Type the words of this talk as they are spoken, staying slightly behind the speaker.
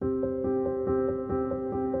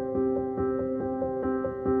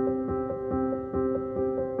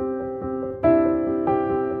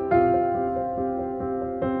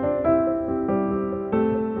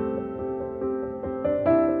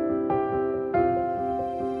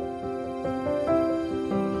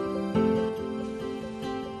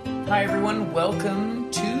Hi everyone, welcome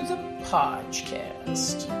to the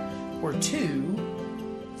Podgecast, where two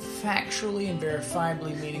factually and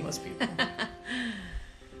verifiably meaningless people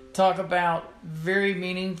talk about very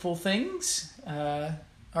meaningful things,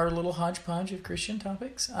 our little hodgepodge of Christian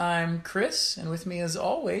topics. I'm Chris, and with me as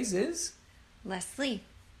always is... Leslie.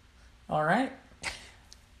 All right.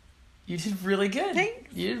 You did really good.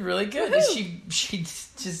 Thanks. You did really good. Woohoo. She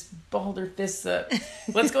just balled her fists up.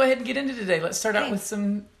 Let's go ahead and get into today. Let's start out with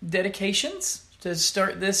some dedications to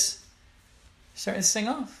start this thing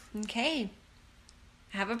off. Okay.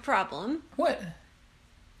 I have a problem. What?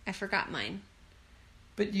 I forgot mine.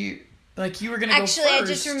 But you were going to go first. Actually, I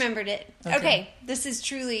just remembered it. Okay. Okay. This is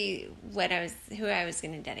truly who I was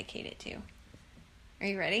going to dedicate it to. Are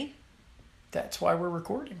you ready? That's why we're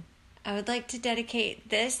recording. I would like to dedicate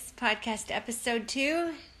this podcast episode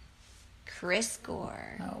to Chris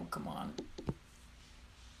Gore. Oh, come on.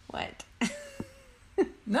 What?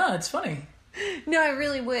 No, it's funny. No, I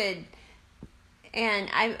really would. And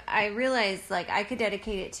I realized, I could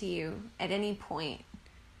dedicate it to you at any point.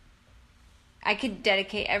 I could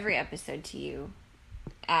dedicate every episode to you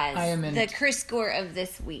as the Chris Gore of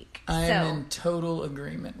this week. I am in total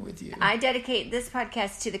agreement with you. I dedicate this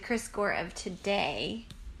podcast to the Chris Gore of today,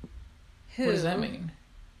 who What does that mean?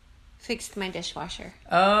 fixed my dishwasher.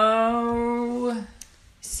 Oh.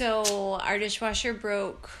 So our dishwasher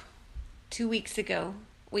broke 2 weeks ago.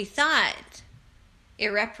 We thought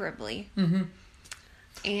irreparably. Mm-hmm.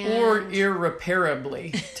 And Or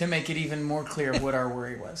irreparably, to make it even more clear of what our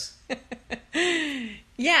worry was.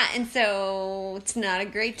 yeah, and so it's not a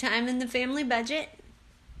great time in the family budget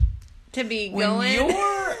to be going. When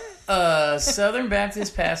you're a Southern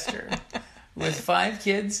Baptist pastor with 5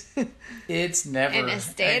 kids, it's never And a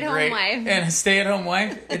stay-at-home wife. And a stay-at-home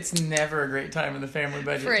wife, it's never a great time in the family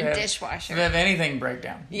budget For a to have, dishwasher. to have anything break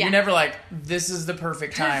down. Yeah. You're never like, this is the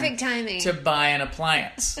perfect timing to buy an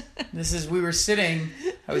appliance. I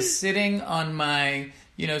was sitting on my,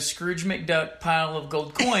 Scrooge McDuck pile of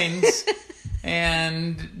gold coins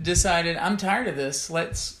and decided, I'm tired of this.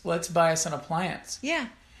 Let's buy us an appliance. Yeah.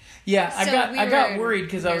 Yeah, So I got worried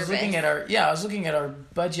because I was nervous. looking at our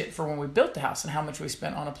budget for when we built the house and how much we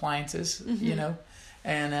spent on appliances,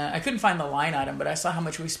 and I couldn't find the line item, but I saw how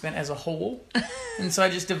much we spent as a whole, and so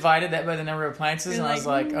I just divided that by the number of appliances, You're and I was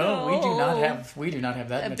like, like, no. we do not have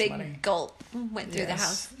that A much big money. gulp went through the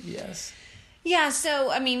house. Yes. Yeah,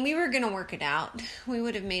 so, we were going to work it out. We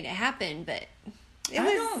would have made it happen, but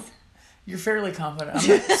You're fairly confident. I'm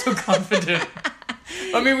not so confident.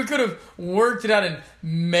 We could have worked it out and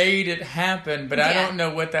made it happen, but I don't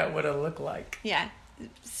know what that would have looked like. Yeah.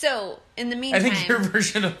 So, in the meantime... I think your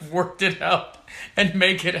version of worked it out and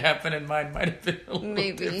make it happen in mine might have been a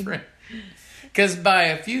little different. Because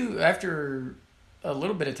after a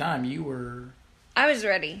little bit of time, you were... I was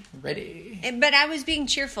ready. But I was being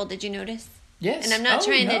cheerful, did you notice? Yes. And I'm not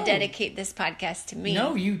trying to dedicate this podcast to me.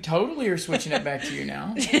 No, you totally are switching it back to you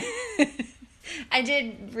now. I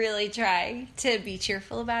did really try to be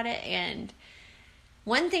cheerful about it, and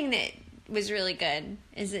one thing that was really good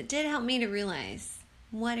is it did help me to realize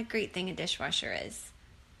what a great thing a dishwasher is.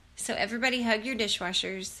 So everybody hug your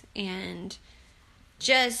dishwashers, and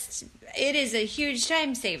it is a huge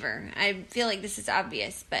time saver. I feel like this is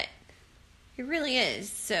obvious, but it really is.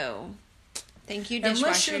 So thank you, dishwashers.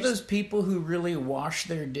 Unless you're those people who really wash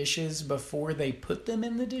their dishes before they put them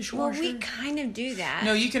in the dishwasher. Well, we kind of do that.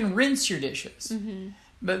 No, you can rinse your dishes. Mm-hmm.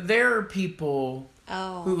 But there are people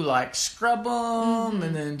who scrub them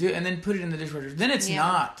and then put it in the dishwasher. Then it's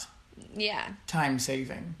not time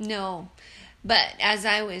saving. No. But as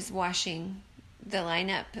I was washing the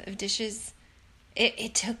lineup of dishes,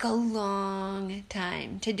 it took a long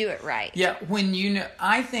time to do it right. Yeah,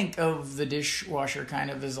 I think of the dishwasher kind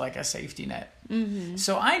of as like a safety net. Mm-hmm.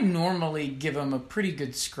 So I normally give them a pretty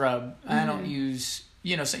good scrub. Mm-hmm. I don't use,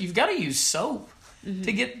 so you've got to use soap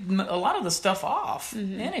to get a lot of the stuff off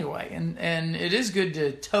anyway. And it is good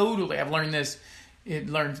to I've learned this.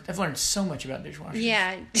 I've learned so much about dishwashers.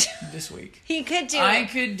 Yeah. This week. I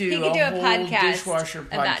could do a whole podcast dishwasher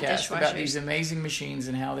podcast about these amazing machines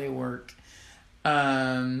and how they work.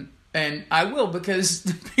 And I will, because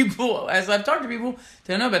the people, as I've talked to people,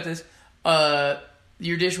 don't know about this.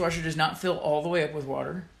 Your dishwasher does not fill all the way up with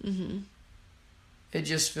water. Mm-hmm. It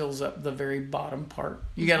just fills up the very bottom part.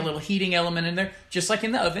 You got a little heating element in there, just like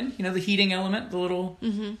in the oven. The heating element, the little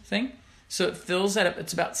thing. So it fills that up.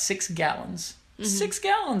 It's about 6 gallons. 6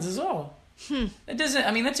 gallons is all. It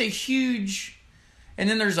doesn't. That's a huge. And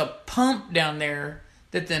then there's a pump down there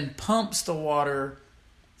that then pumps the water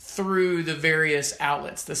through the various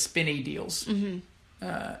outlets, the spinny deals. Mm-hmm.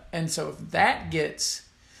 And so if that gets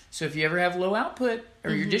So if you ever have low output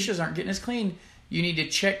or your dishes aren't getting as clean, you need to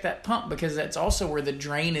check that pump because that's also where the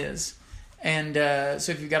drain is. And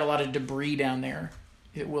so if you've got a lot of debris down there,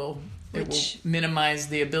 it will minimize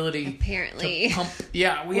the ability apparently to pump.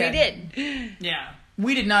 Yeah, we did. Yeah.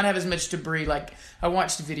 We did not have as much debris. Like, I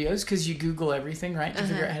watched videos because you Google everything, right, to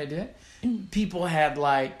figure out how to do it. People had,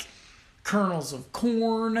 like, kernels of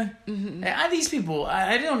corn. These people,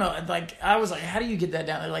 I don't know. Like, I was like, how do you get that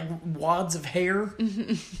down? They're like wads of hair.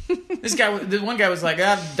 The one guy was like,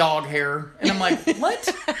 I have dog hair. And I'm like, what?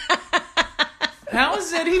 How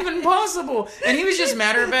is that even possible? And he was just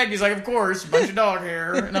matter of fact. He's like, of course, a bunch of dog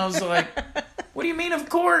hair. And I was like, what do you mean, of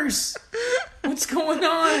course? What's going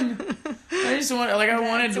on? I just want,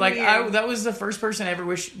 like, that was the first person I ever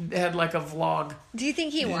wish had, like, a vlog. Do you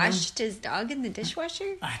think he washed his dog in the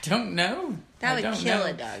dishwasher? I don't know. That would kill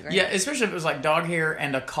a dog, right? Yeah, especially if it was, like, dog hair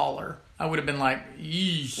and a collar. I would have been like,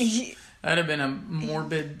 yeesh. That'd have been a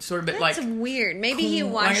morbid sort of bit. That's weird. Maybe he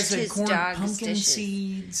washed his dog's pumpkin dishes.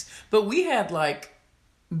 Seeds. But we had, like,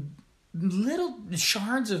 little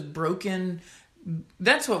shards of broken...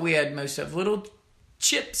 That's what we had most of. Little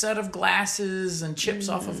chips out of glasses and chips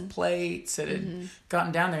off of plates that had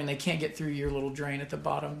gotten down there, and they can't get through your little drain at the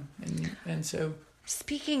bottom. And so...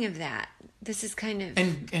 Speaking of that, this is kind of...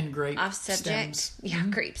 And grape off subject. stems. Yeah,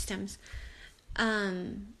 grape stems.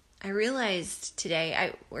 I realized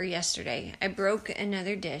today, or yesterday, I broke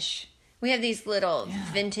another dish. We have these little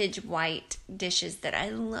vintage white dishes that I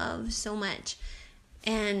love so much.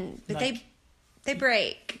 But like, they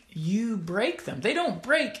break. You break them. They don't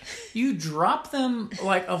break. You drop them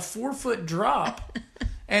like a 4-foot drop.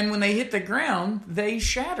 And when they hit the ground, they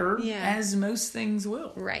shatter, as most things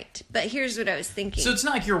will. Right. But here's what I was thinking. So it's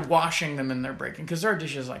not like you're washing them and they're breaking, because there are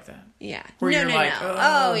dishes like that. Yeah. Where you're like,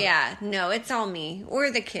 oh, yeah. No, it's all me.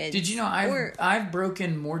 Or the kids. Did you know I've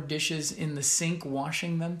broken more dishes in the sink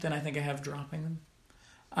washing them than I think I have dropping them?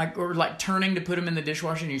 Or like turning to put them in the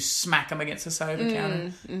dishwasher and you smack them against the side of the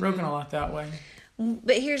counter. Broken a lot that way.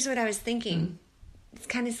 But here's what I was thinking. It's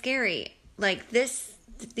kind of scary. Like these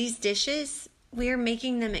dishes... We're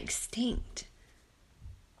making them extinct.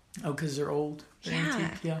 Oh, because they're old? They're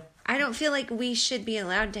antique? Yeah. I don't feel like we should be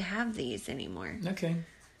allowed to have these anymore. Okay.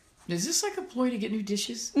 Is this like a ploy to get new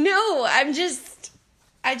dishes? No, I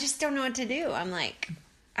just don't know what to do. I'm like,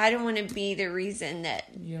 I don't want to be the reason that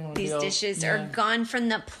these dishes are gone from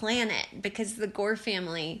the planet because the Gore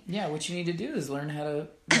family. Yeah, what you need to do is learn how to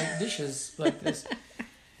make dishes like this. But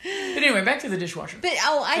anyway, back to the dishwasher. But,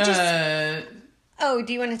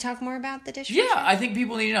 do you want to talk more about the dishwasher? Yeah, I think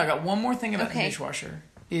people need to know. I got one more thing about the dishwasher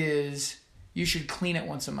is you should clean it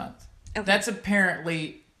once a month. Okay. That's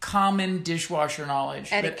apparently common dishwasher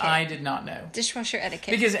knowledge that I did not know. Dishwasher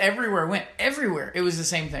etiquette. Because everywhere it was the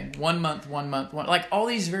same thing. 1 month, like all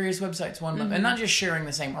these various websites, 1 month. And not just sharing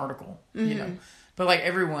the same article, you know. But like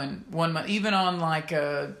everyone, 1 month. Even on like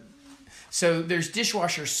so there's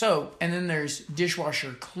dishwasher soap and then there's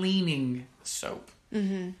dishwasher cleaning soap.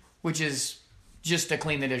 Which is... just to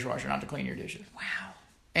clean the dishwasher, not to clean your dishes. Wow.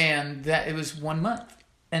 And that it was 1 month.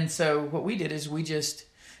 And so what we did is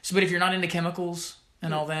but if you're not into chemicals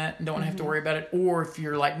and all that and don't have to worry about it, or if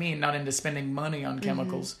you're like me and not into spending money on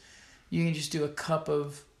chemicals, you can just do a cup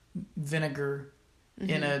of vinegar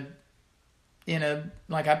in a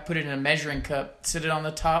like I put it in a measuring cup, sit it on the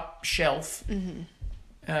top shelf,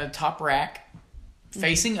 top rack,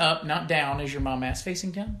 facing up, not down, as your mom asked.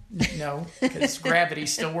 Facing down? No, because gravity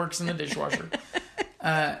still works in the dishwasher.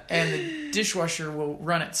 And the dishwasher will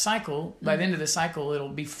run its cycle. By the end of the cycle, it'll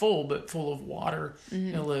be full, but full of water.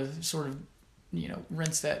 It'll sort of,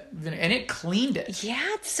 rinse that vinegar. And it cleaned it. Yeah,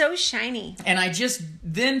 it's so shiny. And I just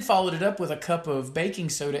then followed it up with a cup of baking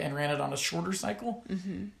soda and ran it on a shorter cycle.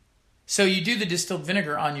 So you do the distilled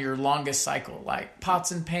vinegar on your longest cycle, like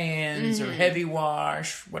pots and pans or heavy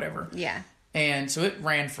wash, whatever. Yeah. And so it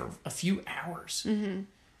ran for a few hours.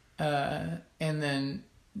 And then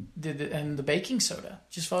did the baking soda.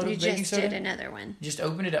 Just followed up with baking soda. You just did another one. Just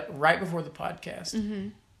opened it up right before the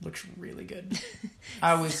podcast. Looks really good.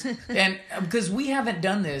 Because we haven't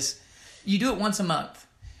done this. You do it once a month.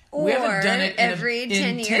 We haven't done it every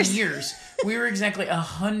 10 years. 10 years. We were exactly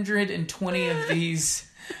 120 of these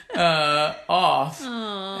off.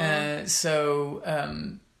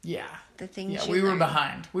 Yeah. The things we were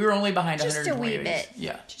behind. We were only behind just 120 a wee bit.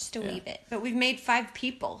 Yeah. Just a wee bit. But we've made 5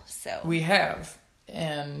 people, so. We have.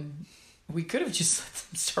 And we could have just let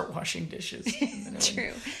them start washing dishes.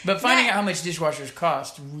 True. But finding out how much dishwashers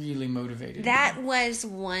cost really motivated That me. was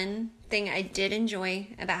one thing I did enjoy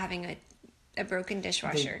about having a broken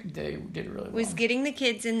dishwasher. They did really well. Was getting the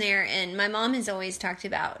kids in there, and my mom has always talked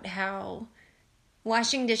about how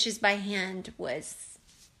washing dishes by hand was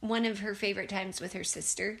one of her favorite times with her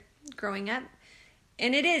sister growing up.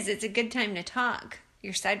 And it's a good time to talk.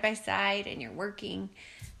 You're side by side and you're working.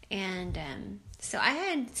 And so I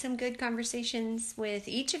had some good conversations with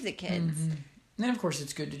each of the kids. Mm-hmm. And then, of course,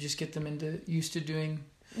 it's good to just get them used to doing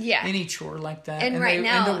yeah. any chore like that. And right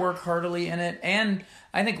now... And to work heartily in it. And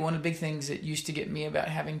I think one of the big things that used to get me about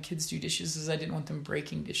having kids do dishes is I didn't want them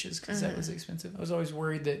breaking dishes because that was expensive. I was always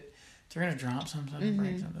worried that they're going to drop something,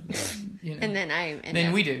 break something. You know. And then I end then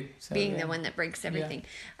up we do. So, being the one that breaks everything.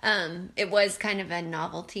 Yeah. It was kind of a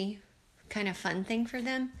novelty, kind of fun thing for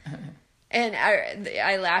them. And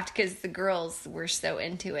I laughed because the girls were so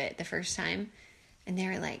into it the first time. And they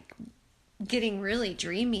were like getting really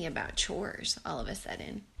dreamy about chores all of a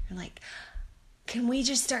sudden. They're like, can we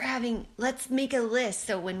just start let's make a list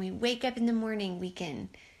so when we wake up in the morning we can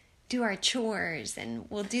do our chores and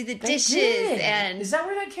we'll do the dishes. And is that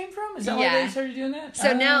where that came from? Is that why they started doing that?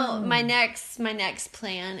 So now my next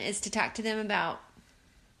plan is to talk to them about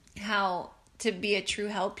how to be a true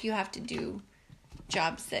help you have to do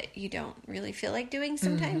jobs that you don't really feel like doing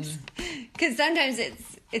sometimes. Because sometimes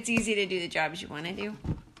it's easy to do the jobs you want to do.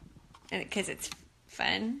 And because it's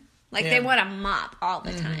fun. Like they want to mop all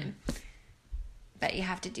the time. But you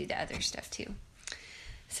have to do the other stuff too.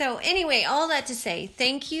 So anyway, all that to say,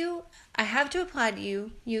 thank you. I have to applaud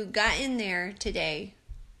you. You got in there today.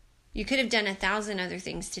 You could have done 1,000 other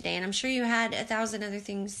things today. And I'm sure you had 1,000 other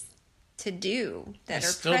things to do that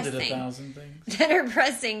are pressing. Did 1,000 things. That are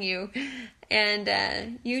pressing you.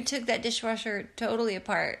 And you took that dishwasher totally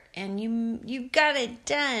apart, and you got it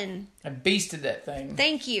done. I beasted that thing.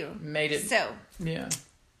 Thank you. Made it. So. Yeah.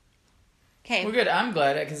 Okay. Well, good. I'm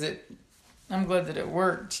glad I'm glad that it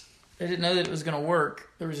worked. I didn't know that it was going to work.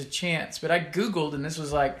 There was a chance, but I Googled, and this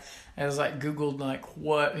was Googled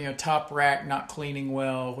what, top rack not cleaning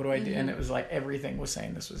well. What do I do? And it was like everything was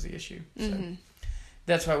saying this was the issue. So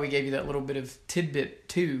that's why we gave you that little bit of tidbit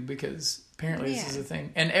too, because apparently this is a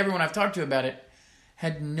thing. And everyone I've talked to about it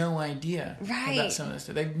had no idea about some of this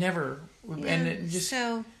stuff. They've never, and it just,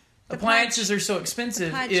 appliances are so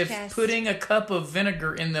expensive. If putting a cup of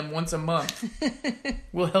vinegar in them once a month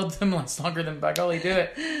will help them last longer than by golly do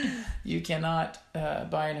it, you cannot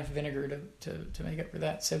buy enough vinegar to make up for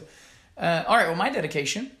that. So, all right, well, my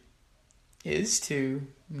dedication is to,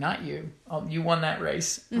 not you. You won that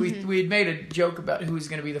race. We had made a joke about who was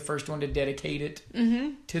going to be the first one to dedicate it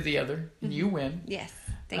to the other. And you win. Yes.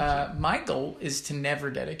 Thank you. My goal is to never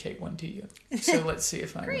dedicate one to you. So let's see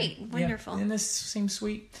if I Great. win. Wonderful. Yeah. And this seems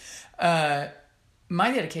sweet. My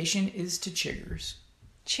dedication is to chiggers.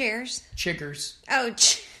 Chairs? Chiggers. Oh,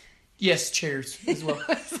 yes, chairs as well.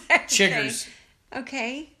 Chiggers.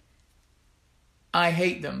 Okay. I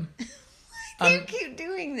hate them. Why do you keep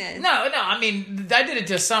doing this? No. I mean, I did it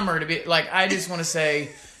to Summer to be like, I just want to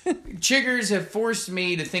say, chiggers have forced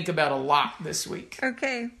me to think about a lot this week.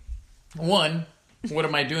 Okay. One, what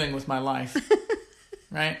am I doing with my life?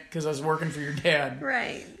 Right? Because I was working for your dad.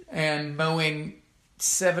 Right. And mowing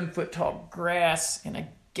 7-foot tall grass in a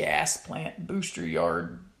gas plant booster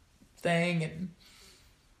yard thing. And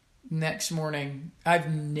next morning,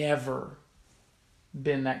 I've never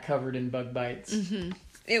been that covered in bug bites.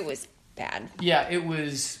 It was bad. Yeah, it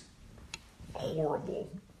was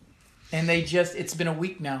horrible. And it's been a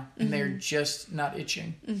week now, and they're just not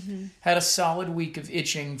itching. Had a solid week of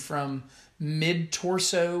itching from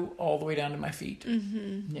mid-torso all the way down to my feet.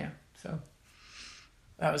 Yeah, so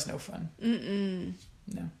that was no fun.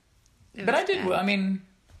 No. But I did well. I mean,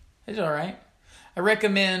 I did all right. I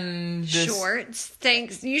recommend this. Shorts.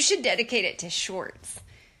 Thanks. You should dedicate it to shorts.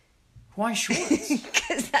 Why shorts?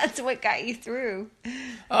 Because that's what got you through.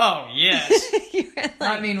 Oh, yes. Like,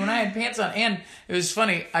 I mean, when I had pants on, and it was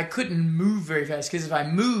funny, I couldn't move very fast, because if I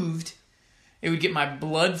moved, it would get my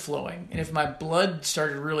blood flowing. And if my blood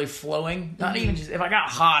started really flowing, not even just, if I got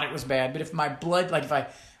hot, it was bad, but if my blood, like if I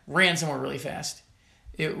ran somewhere really fast,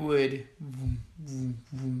 it would,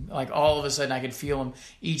 like all of a sudden I could feel them,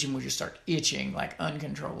 each of them would just start itching, like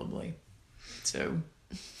uncontrollably. So,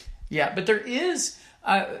 yeah, but there is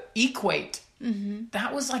Equate.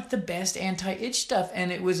 That was like the best anti-itch stuff,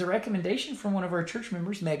 and it was a recommendation from one of our church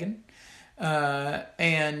members, Megan,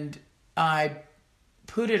 and I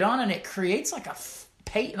put it on, and it creates like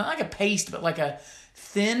not like a paste, but like a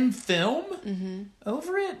thin film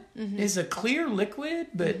over it. It's a clear liquid,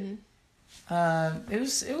 but it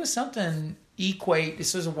was something. Equate.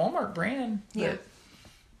 This was a Walmart brand. Yeah.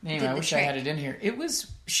 Anyway, I wish I had it in here.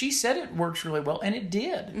 She said it works really well, and it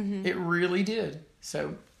did. It really did.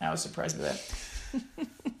 So I was surprised by that.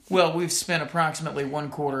 Well, we've spent approximately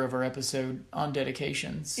 1/4 of our episode on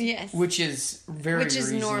dedications. Yes. Which is very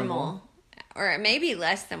reasonable. Normal. Or maybe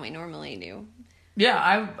less than we normally do. Yeah,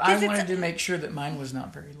 I wanted to make sure that mine was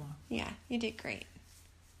not very long. Yeah, you did great.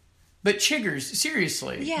 But chiggers,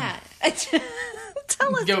 seriously. Yeah.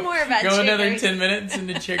 Tell us more about chiggers. Go another 10 minutes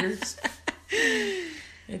into chiggers.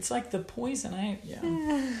 It's like the poison.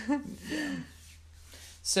 Yeah.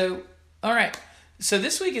 So, all right. So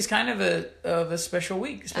this week is kind of a special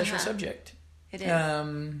week, special subject. It is.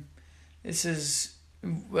 This is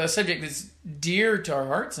a subject that's dear to our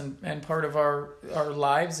hearts and part of our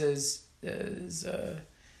lives as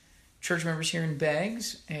church members here in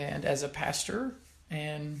Beggs and as a pastor,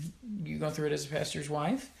 and you go through it as a pastor's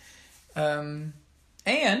wife. And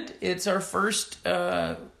it's our first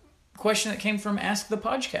question that came from Ask the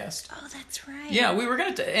Podcast. Oh, that's right. Yeah, we were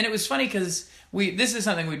going to, and it was funny because this is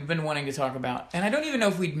something we'd been wanting to talk about, and I don't even know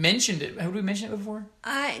if we'd mentioned it. Have we mentioned it before?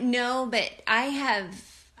 No, but I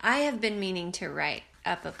have been meaning to write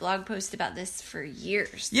up a blog post about this for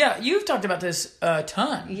years. Yeah, you've talked about this a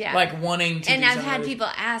ton. Yeah. Like wanting to and I've had people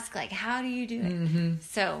ask, like, how do you do it? Mm-hmm.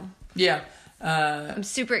 So. Yeah. I'm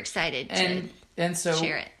super excited to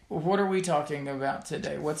share it. What are we talking about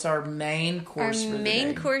today? What's our main course for the day? Our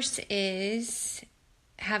main course is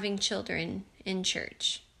having children in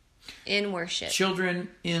church, in worship. Children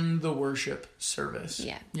in the worship service.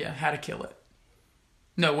 Yeah. Yeah, how to kill it.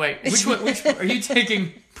 No, wait. Which one are you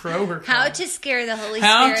taking, pro or con? How to scare the Holy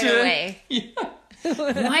Spirit away. Yeah.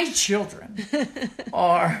 My children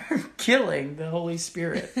are killing the Holy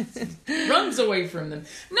Spirit. Runs away from them.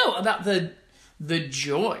 No, about the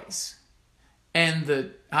joys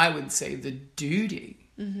and I would say the duty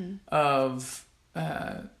of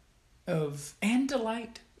and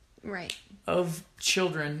delight, right, of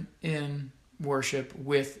children in worship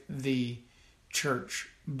with the church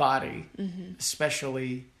body,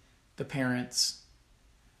 especially the parents.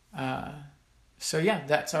 So yeah,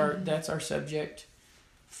 that's our subject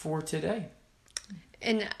for today.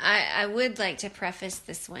 And I would like to preface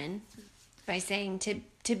this one by saying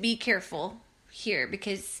to be careful here,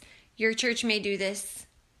 because your church may do this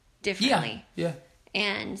differently. Yeah.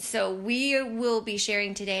 And so we will be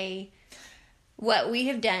sharing today what we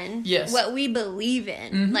have done, yes, what we believe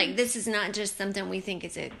in. Like, this is not just something we think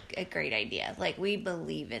is a great idea. Like, we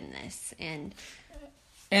believe in this. And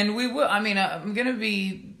we will,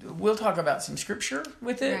 we'll talk about some scripture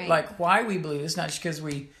with it, right, like why we believe this, not just because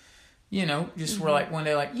we, we're like one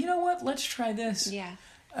day like, you know what, let's try this. Yeah.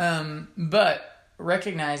 But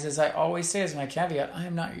recognize, as I always say as my caveat, I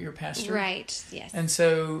am not your pastor. Right, yes. And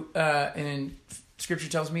so, and Scripture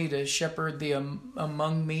tells me to shepherd the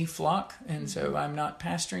among me flock, and so I'm not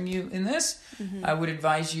pastoring you in this. I would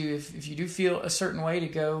advise you, if you do feel a certain way, to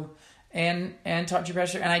go and talk to your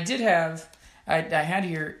pastor. And I did have, I had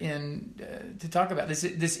here to talk about this.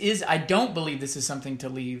 This is, I don't believe this is something to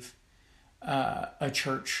leave a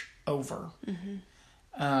church over,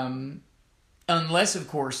 unless, of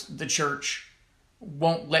course, the church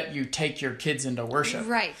won't let you take your kids into worshort.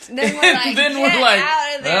 Right. Then we're like, get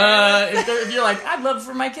out of there. If you're like, I'd love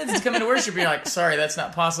for my kids to come into worship, you're like, sorry, that's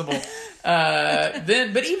not possible. But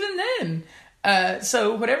even then,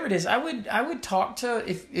 so whatever it is, I would talk to,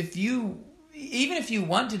 if you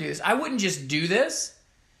want to do this, I wouldn't just do this.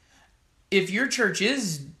 If your church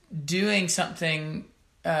is doing something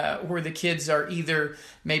where the kids are either,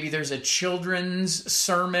 maybe there's a children's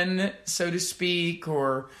sermon, so to speak,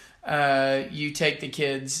 or you take the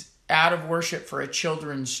kids out of worship for a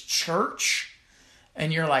children's church,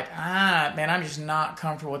 and you're like, man, I'm just not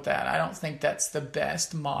comfortable with that. I don't think that's the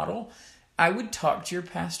best model. I would talk to your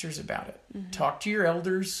pastors about it. Talk to your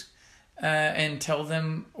elders and tell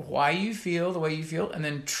them why you feel the way you feel, and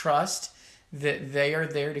then trust that they are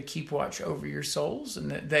there to keep watch over your souls,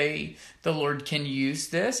 and that the Lord can use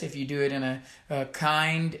this if you do it in a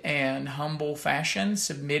kind and humble fashion,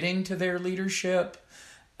 submitting to their leadership.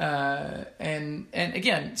 And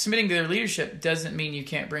again, submitting to their leadership doesn't mean you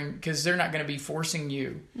can't because they're not going to be forcing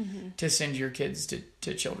you to send your kids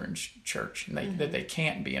to children's church, and that they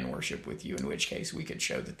can't be in worship with you, in which case we could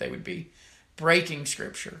show that they would be breaking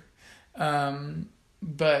Scripture.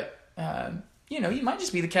 But you might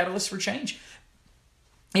just be the catalyst for change.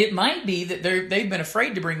 It might be that they've been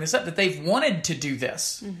afraid to bring this up, that they've wanted to do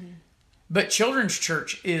this. But children's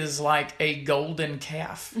church is like a golden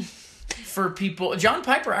calf for people. John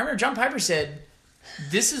Piper said,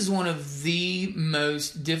 this is one of the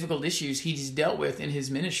most difficult issues he's dealt with in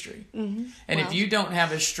his ministry. And if you don't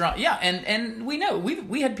have a strong... Yeah, and we know.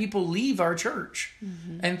 We had people leave our church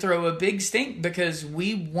and throw a big stink because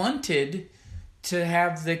we wanted to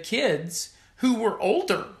have the kids who were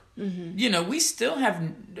older. We still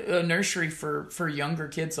have a nursery for younger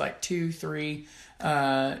kids, like 2, 3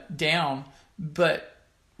 down. But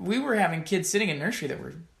we were having kids sitting in nursery that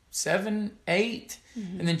were 7, 8,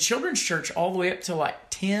 and then children's church all the way up to like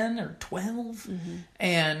 10 or 12.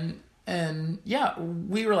 And yeah,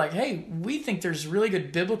 we were like, hey, we think there's really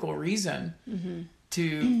good biblical reason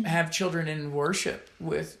to have children in worship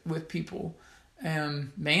with people.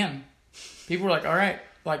 And man, people were like, all right,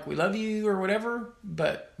 like, we love you or whatever,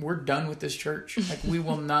 but we're done with this church. Like, we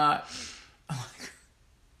will not,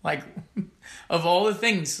 like, of all the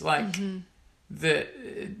things, like, that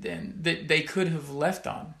they could have left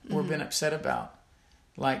on or been upset about,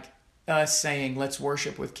 like, us saying, let's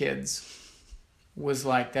worship with kids was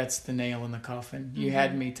like, that's the nail in the coffin. You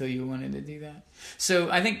had me till you wanted to do that.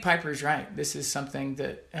 So I think Piper's right. This is something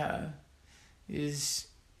that is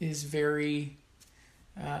very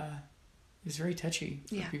touchy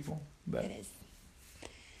for people. But it is.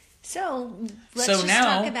 So let's just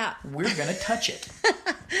talk about. We're gonna touch it,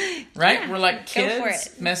 right? Yeah, we're like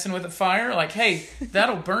kids messing with a fire. Like, hey,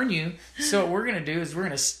 that'll burn you. So what we're gonna do is we're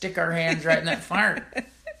gonna stick our hands right in that fire,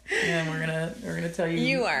 and we're gonna tell you.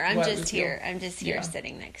 You are. I'm just here. I'm just here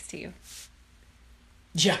sitting next to you.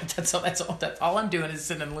 Yeah, that's all I'm doing is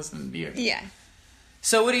sitting and listening to you. Yeah.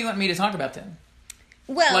 So what do you want me to talk about then?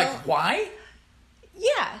 Well, like why?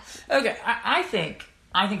 Yeah. Okay, I think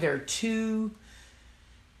there are two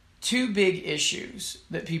big issues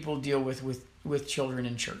that people deal with children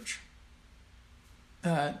in church.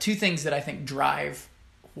 Two things that I think drive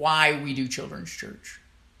why we do children's church.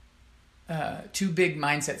 Two big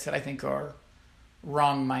mindsets that I think are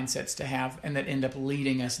wrong mindsets to have and that end up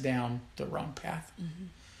leading us down the wrong path.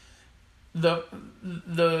 The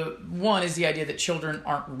one is the idea that children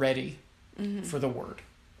aren't ready for the word.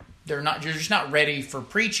 They're just not ready for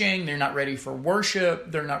preaching. They're not ready for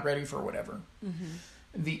worship. They're not ready for whatever.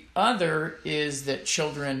 The other is that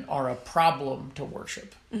children are a problem to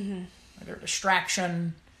worship. They're a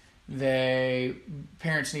distraction.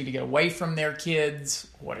 Parents need to get away from their kids,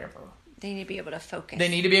 whatever. They need to be able to focus. They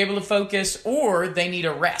need to be able to focus, or they need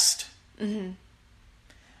a rest.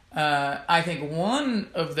 I think one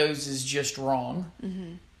of those is just wrong.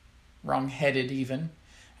 Wrong-headed even.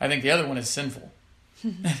 I think the other one is sinful.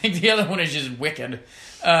 I think the other one is just wicked.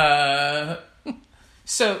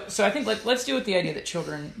 So I think let's deal with the idea that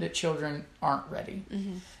children aren't ready.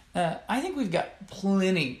 I think we've got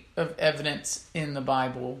plenty of evidence in the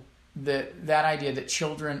Bible that idea that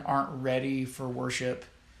children aren't ready for worship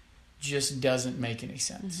just doesn't make any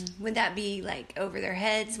sense. Would that be like over their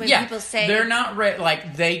heads when people say they're not ready?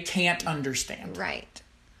 Like they can't understand, right?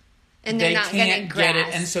 And they're not going to get it,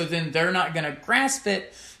 and so then they're not going to grasp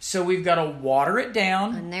it. So we've got to water it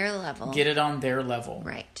down on their level, get it on their level,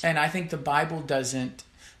 right? And I think the Bible doesn't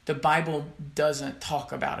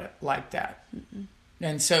talk about it like that.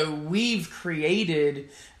 And so we've created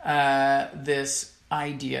this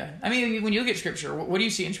idea. I mean, when you look at Scripture, what do you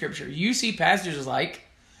see in Scripture? You see passages like,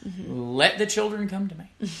 "Let the children come to me."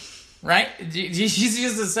 Right?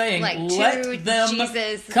 Jesus is saying, like, let them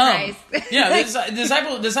Jesus come. Yeah,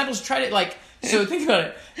 the disciples tried it like, so think about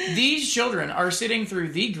it. These children are sitting through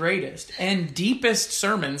the greatest and deepest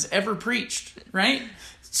sermons ever preached, right?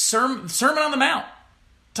 Sermon on the Mount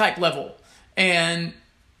type level. And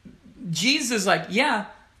Jesus is like, yeah,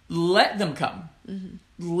 let them come.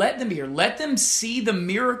 Let them be here. Let them see the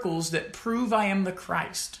miracles that prove I am the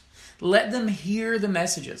Christ. Let them hear the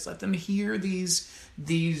messages. Let them hear these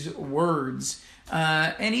words.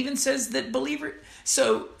 And even says that believers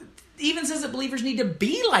need to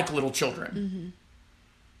be like little children.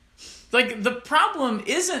 Like, the problem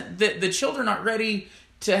isn't that the children aren't ready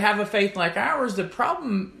to have a faith like ours. The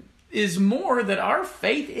problem is more that our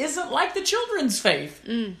faith isn't like the children's faith.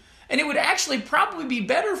 And it would actually probably be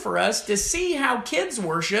better for us to see how kids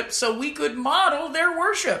worship so we could model their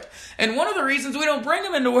worship. And one of the reasons we don't bring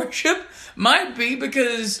them into worship might be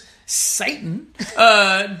because Satan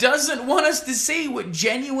doesn't want us to see what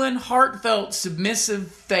genuine, heartfelt, submissive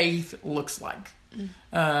faith looks like.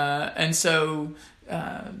 And so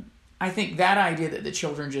I think that idea that the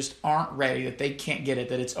children just aren't ready, that they can't get it,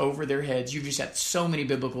 that it's over their heads, you've just had so many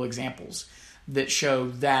biblical examples that show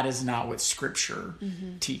that is not what Scripture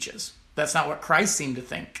teaches. That's not what Christ seemed to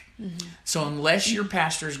think. So unless your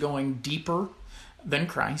pastor is going deeper than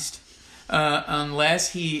Christ,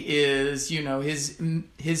 unless he is,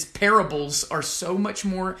 his parables are so much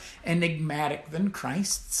more enigmatic than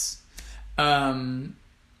Christ's,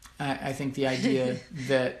 I think the idea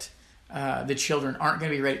that the children aren't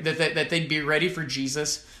going to be ready, that they'd be ready for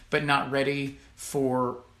Jesus, but not ready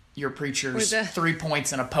for your preacher's 3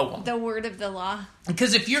 points in a poem. The word of the law.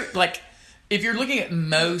 Because if you're looking at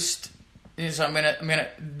most, so I'm gonna,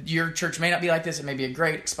 your church may not be like this. It may be a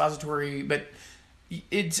great expository, but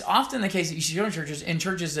it's often the case that you see in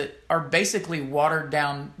churches that are basically watered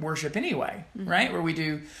down worship anyway, right? Where we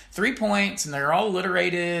do 3 points and they're all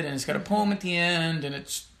alliterated and it's got a poem at the end and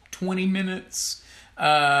it's 20 minutes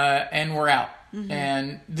and we're out.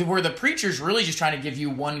 And where the preacher's really just trying to give you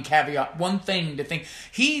one caveat, one thing to think.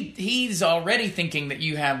 He's already thinking that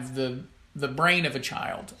you have the brain of a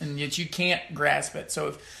child and yet you can't grasp it.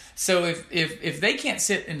 So if they can't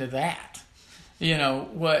sit into that, you know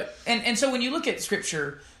what? And so when you look at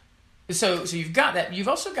Scripture, so you've got that. You've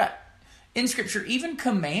also got in Scripture even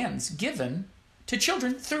commands given to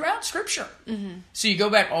children throughout Scripture. So you go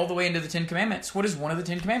back all the way into the 10 Commandments. What is one of the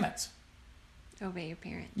 10 Commandments? Obey your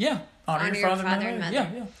parents. Yeah, honor your father and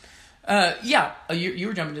mother. Yeah. You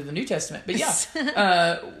were jumping to the New Testament, but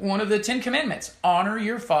yeah, one of the 10 Commandments: honor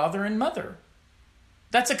your father and mother.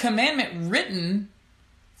 That's a commandment written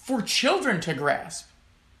for children to grasp.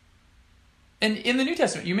 And in the New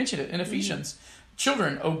Testament, you mentioned it in Ephesians.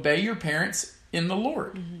 Children, obey your parents in the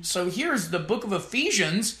Lord. So here's the book of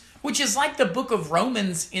Ephesians, which is like the book of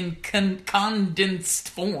Romans in condensed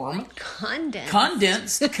form.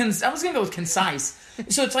 Condensed. I was going to go with concise.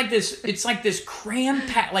 So it's like this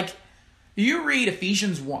cram-packed, like you read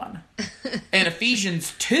Ephesians 1 and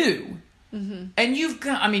Ephesians 2, and you've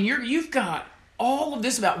got all of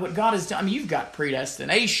this about what God has done. I mean, you've got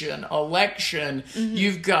predestination, election.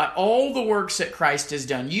 You've got all the works that Christ has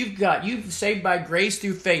done. You've saved by grace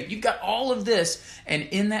through faith. You've got all of this. And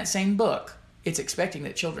in that same book, it's expecting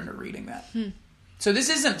that children are reading that. So this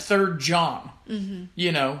isn't 3rd John,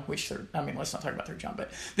 you know, let's not talk about 3rd John, but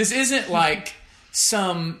this isn't like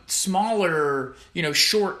some smaller, you know,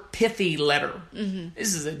 short, pithy letter.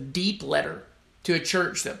 This is a deep letter to a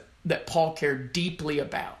church that Paul cared deeply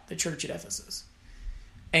about, the church at Ephesus.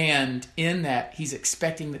 And in that, he's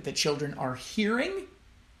expecting that the children are hearing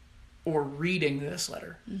or reading this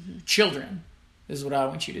letter. Children, this is what I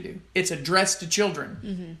want you to do. It's addressed to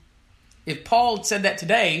children. If Paul said that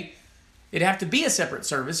today, it'd have to be a separate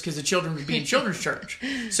service because the children would be in children's church.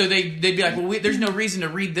 So they'd be like, well, there's no reason to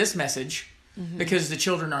read this message because the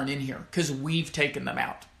children aren't in here because we've taken them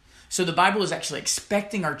out. So the Bible is actually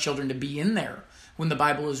expecting our children to be in there when the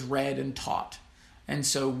Bible is read and taught. And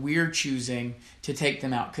so we're choosing to take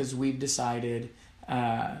them out because we've decided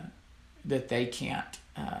that they can't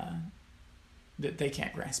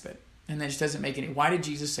grasp it. And that just doesn't make any... Why did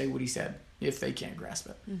Jesus say what he said if they can't grasp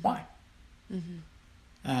it? Why?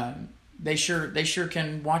 They sure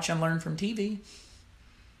can watch and learn from TV.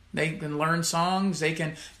 They can learn songs. They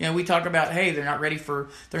can, you know, we talk about, hey, they're not ready for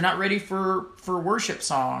worship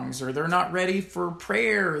songs, or they're not ready for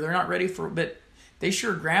prayer. They're not ready for, but they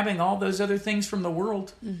sure grabbing all those other things from the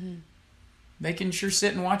world. They can sure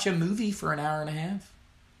sit and watch a movie for an hour and a half,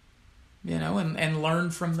 you know, and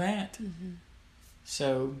learn from that.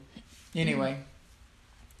 So anyway,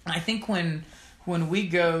 I think when we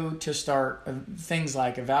go to start things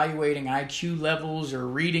like evaluating IQ levels or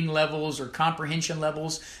reading levels or comprehension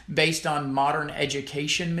levels based on modern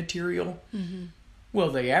education material, well,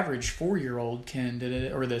 the average 4-year-old can,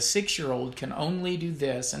 or the 6-year-old can only do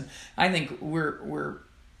this. And I think we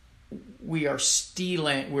are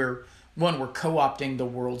stealing, we're co-opting the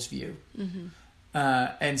world's view.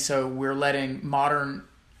 And so we're letting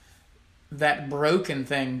that broken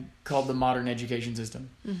thing called the modern education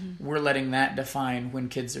system, we're letting that define when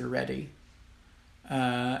kids are ready.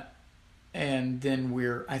 And then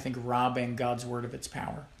we're, I think, robbing God's word of its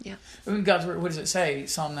power. Yeah. I mean, God's word, what does it say?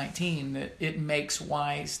 Psalm 19, that it makes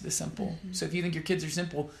wise the simple. So if you think your kids are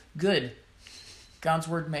simple, good. God's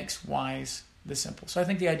word makes wise the simple. So I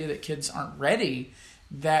think the idea that kids aren't ready,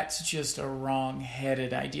 that's just a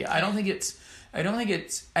wrong-headed idea. I think it's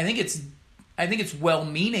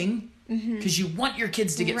well-meaning. Because you want your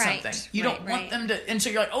kids to get something. You don't want them to... And so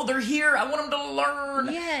you're like, oh, they're here. I want them to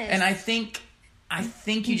learn. Yes. And I think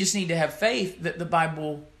you just need to have faith that the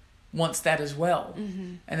Bible wants that as well.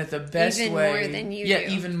 And that the best way... Even more than you do. Yeah,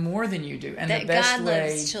 even more than you do. And that the best God way...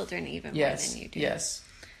 loves children even more than you do. Yes.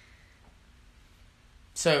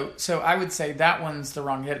 So I would say that one's the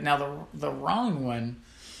wrong head. Now, the wrong one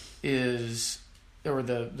is... Or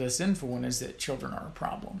the sinful one is that children are a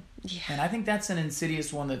problem. Yeah. And I think that's an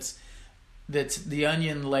insidious one that's the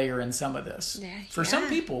onion layer in some of this. Yeah, for some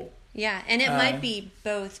people. Yeah, and it might be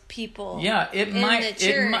both people. Yeah, it might.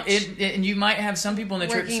 And you might have some people in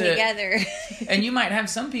the church working together. And you might have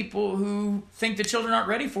some people who think the children aren't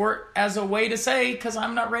ready for it as a way to say, because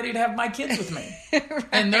I'm not ready to have my kids with me.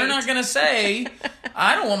 And they're not going to say,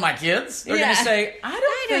 I don't want my kids. They're going to say,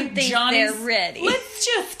 I don't think Johnny's they're ready. Let's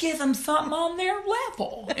just give them something on their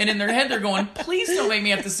level. And in their head, they're going, please don't make me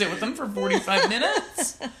have to sit with them for 45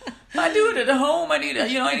 minutes. I do it at home. I need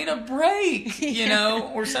a break,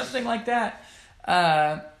 or something like that.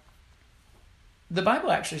 The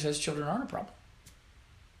Bible actually says children aren't a problem.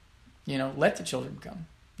 Let the children come.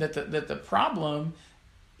 That the problem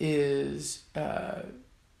is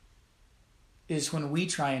when we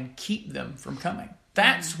try and keep them from coming.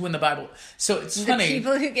 That's when the Bible. So it's funny. The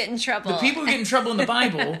people who get in trouble. The people who get in trouble in the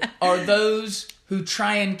Bible are those who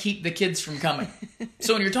try and keep the kids from coming.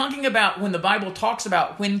 So when you're talking about when the Bible talks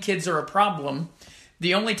about when kids are a problem,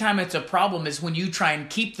 the only time it's a problem is when you try and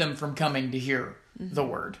keep them from coming to hear the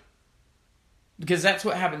word. Because that's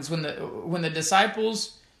what happens when the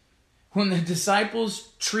disciples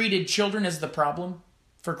treated children as the problem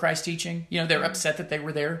for Christ's teaching. They're upset that they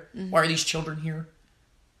were there. Why are these children here?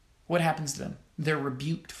 What happens to them? They're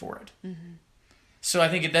rebuked for it. So I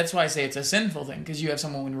think that's why I say it's a sinful thing, because you have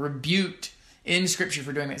someone rebuked in Scripture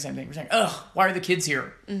for doing that same thing. We're saying, why are the kids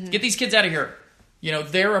here? Get these kids out of here.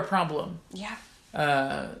 They're a problem. Yeah.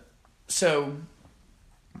 So,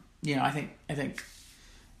 I think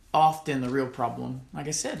often the real problem, like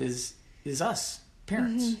I said, is us,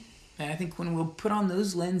 parents. And I think when we'll put on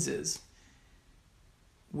those lenses,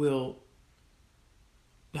 we'll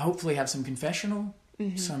hopefully have some confessional,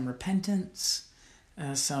 some repentance,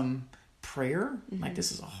 some prayer. Like,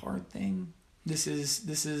 this is a hard thing. This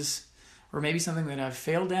is, or maybe something that I've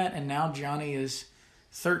failed at. And now Johnny is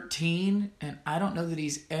 13, and I don't know that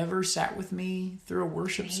he's ever sat with me through a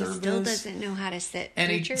worship service. He still doesn't know how to sit through church.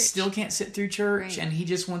 And he still can't sit through church, right. And he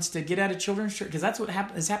just wants to get out of children's church, because that's what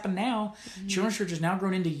has happened now. Children's church has now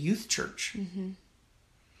grown into youth church.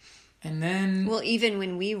 And then... Well, even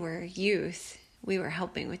when we were youth, we were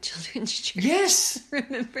helping with children's church. Yes!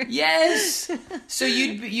 Remember? Yes! So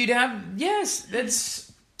you'd have... Yes,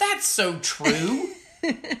 that's so true.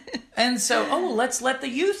 And so, let's let the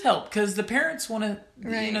youth help, because the parents want to,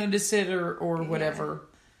 to sit or whatever.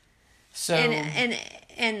 So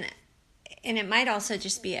and it might also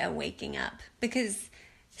just be a waking up, because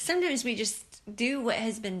sometimes we just do what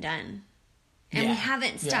has been done, and we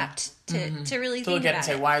haven't stopped to really think look at it about and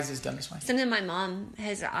say, why is this done this way? Something my mom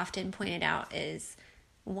has often pointed out is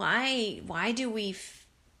why do we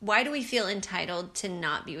feel entitled to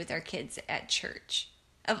not be with our kids at church,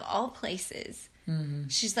 of all places?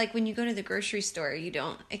 She's like, when you go to the grocery store, you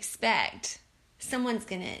don't expect someone's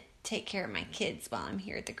going to take care of my kids while I'm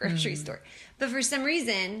here at the grocery store. But for some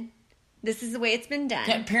reason, this is the way it's been done.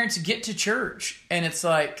 Yeah, parents get to church, and it's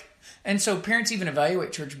like... And so parents even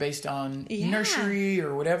evaluate church based on nursery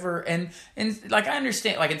or whatever. And like, I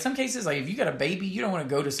understand, like in some cases, like if you got a baby, you don't want to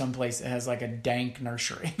go to some place that has like a dank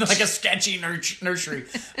nursery, like a sketchy nursery.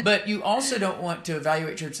 But you also don't want to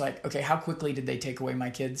evaluate church like, okay, how quickly did they take away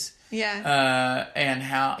my kids? Yeah. And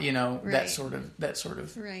how, right. that sort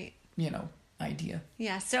of, right. Idea.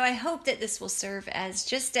 Yeah. So I hope that this will serve as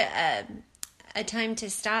just a time to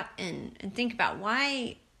stop and think about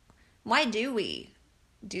why do we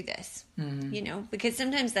do this, because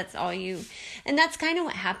sometimes that's all and that's kind of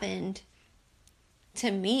what happened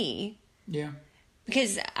to me. Yeah.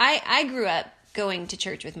 Because I grew up going to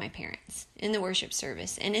church with my parents in the worship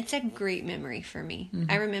service, and it's a great memory for me.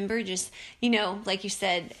 I remember just, like you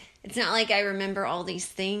said, it's not like I remember all these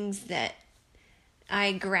things that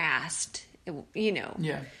I grasped,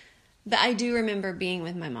 Yeah. But I do remember being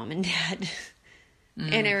with my mom and dad.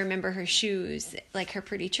 And I remember her shoes, like her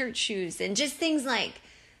pretty church shoes, and just things like,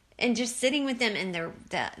 and just sitting with them and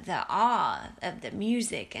the awe of the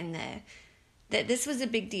music, and that this was a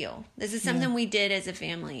big deal. This is something we did as a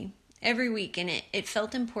family every week, and it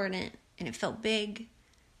felt important, and it felt big,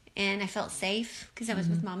 and I felt safe because I was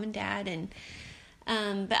with mom and dad. And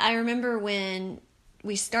but I remember when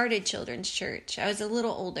we started children's church, I was a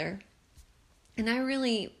little older, and I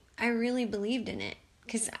really believed in it,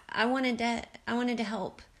 because I wanted to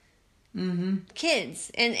help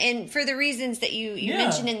kids, and for the reasons that you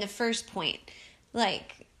mentioned in the first point.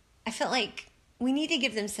 Like, I felt like we need to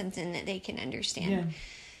give them something that they can understand.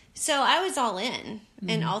 So I was all in,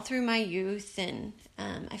 and all through my youth, and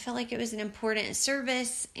I felt like it was an important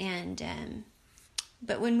service. And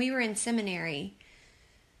but when we were in seminary,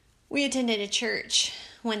 we attended a church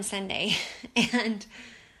one Sunday, and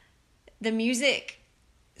the music,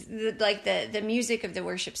 the music of the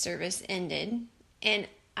worship service ended, and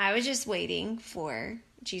I was just waiting for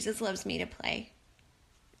Jesus Loves Me to play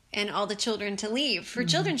and all the children to leave for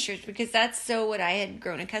children's church, because that's so what I had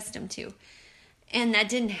grown accustomed to. And that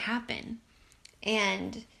didn't happen.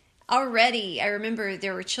 And already I remember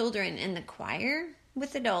there were children in the choir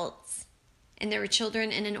with adults, and there were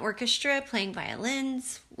children in an orchestra playing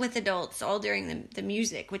violins with adults, all during the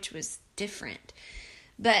music, which was different.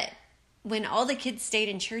 But when all the kids stayed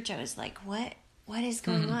in church, I was like, what what is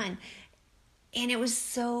going on? And it was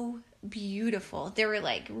so beautiful. There were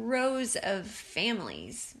like rows of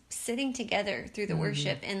families sitting together through the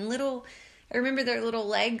worship, and I remember their little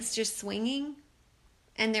legs just swinging,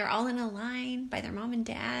 and they're all in a line by their mom and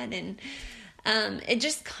dad. And it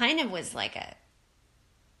just kind of was like a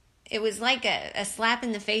slap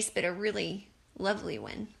in the face, but a really lovely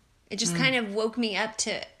one. It just kind of woke me up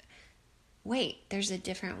to, wait, there's a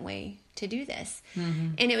different way to do this.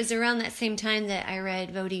 And it was around that same time that I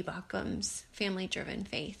read Voddie Baucham's Family Driven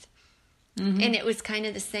Faith. And it was kind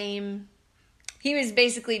of the same. He was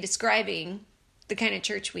basically describing the kind of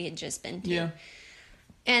church we had just been to. Yeah.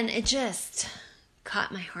 And it just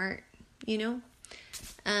caught my heart, you know?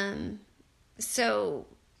 So...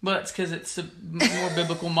 Well, that's because it's a more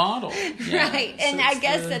biblical model. Yeah. Right. So and I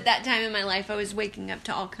guess at that time in my life, I was waking up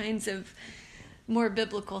to all kinds of more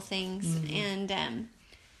biblical things. And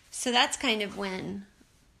so that's kind of when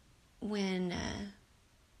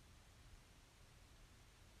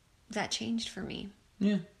that changed for me.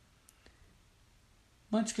 Yeah.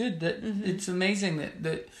 Well, that's good. That it's amazing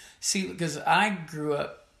that see, because I grew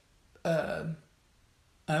up, I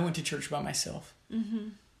went to church by myself.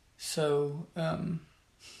 So,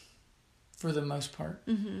 for the most part.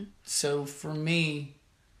 So for me,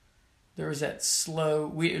 there was that slow,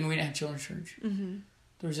 we didn't have children's church.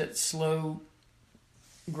 There was that slow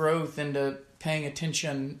growth into paying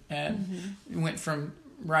attention, and went from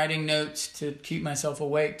writing notes to keep myself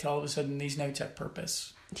awake to all of a sudden these notes have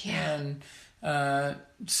purpose. Yeah. And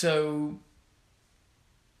so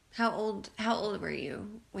how old were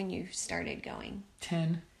you when you started going?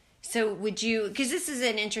 10. So would you, because this is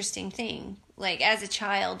an interesting thing, like as a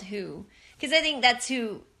child because I think that's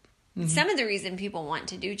who some of the reason people want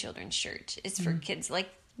to do children's church is for kids like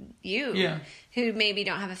you who maybe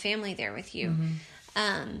don't have a family there with you.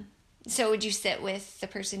 So would you sit with the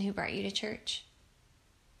person who brought you to church?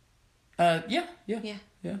 Yeah. Okay.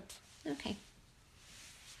 Yes.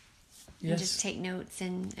 And just take notes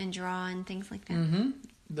and draw and things like that.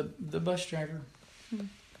 The bus driver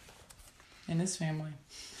and his family.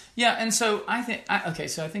 Yeah, and so I think I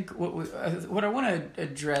think what I want to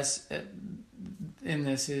address in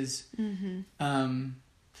this is I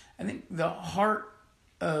think the heart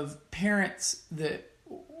of parents, that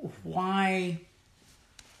why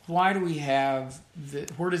do we have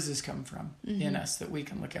where does this come from in us that we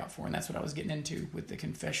can look out for? And that's what I was getting into with the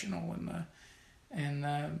confessional and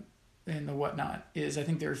the whatnot, is I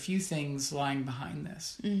think there are a few things lying behind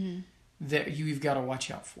this that you've got to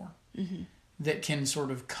watch out for, that can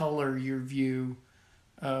sort of color your view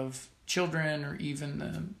of children or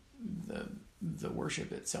even the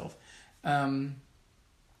worship itself. I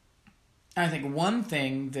think one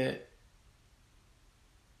thing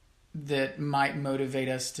that might motivate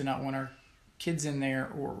us to not want our kids in there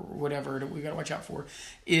or whatever that we got to watch out for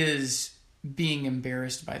is being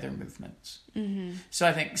embarrassed by their movements. So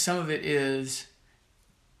I think some of it is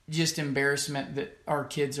just embarrassment that our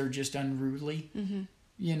kids are just unruly,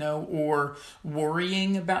 you know, or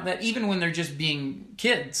worrying about that, even when they're just being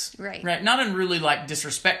kids. Right. Not unruly like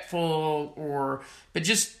disrespectful but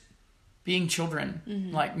just being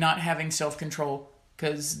children, like not having self-control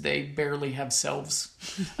because they barely have selves,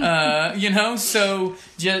 you know, so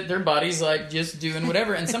their body's like just doing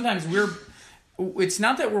whatever. And sometimes it's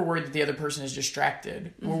not that we're worried that the other person is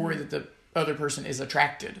distracted. We're worried that the other person is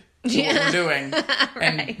attracted to what we're doing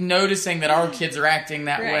and noticing that our kids are acting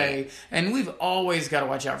that way. And we've always got to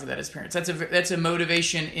watch out for that as parents. That's a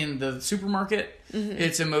motivation in the supermarket.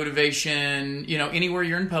 It's a motivation, you know, anywhere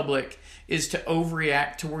you're in public, is to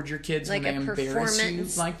overreact towards your kids like when they embarrass you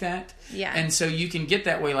like that. Yeah. And so you can get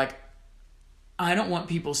that way, like, I don't want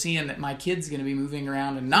people seeing that my kid's going to be moving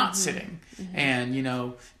around and not sitting and, you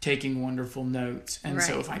know, taking wonderful notes. And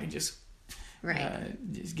so if I can just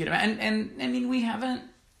get them. And I mean,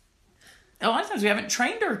 a lot of times we haven't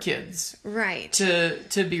trained our kids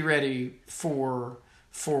to be ready for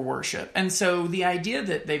worship. And so the idea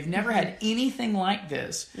that they've never had anything like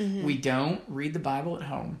this, we don't read the Bible at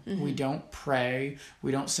home. We don't pray.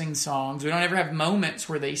 We don't sing songs. We don't ever have moments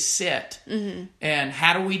where they sit. And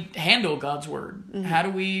how do we handle God's word? How do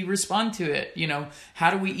we respond to it? You know,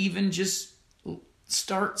 how do we even just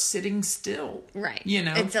start sitting still? Right. You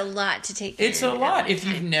know, it's a lot to take. It's a lot if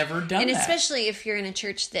you've never done that. And especially if you're in a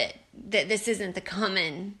church that this isn't the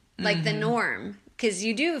common, like the norm. Because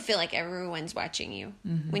you do feel like everyone's watching you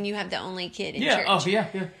when you have the only kid in church. Oh, yeah.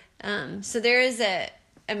 So there is it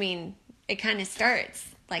kind of starts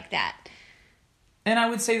like that. And I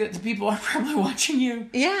would say that the people are probably watching you.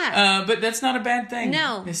 Yeah. But that's not a bad thing.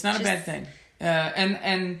 No. It's not a bad thing.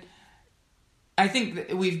 And I think that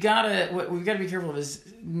what we've got to be careful of is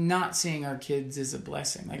not seeing our kids as a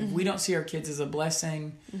blessing. Like, if we don't see our kids as a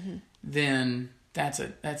blessing, then that's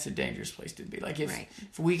a dangerous place to be. Like,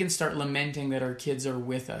 if we can start lamenting that our kids are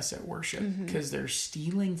with us at worship because they're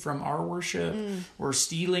stealing from our worship or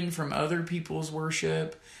stealing from other people's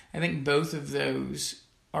worship, I think both of those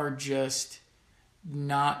are just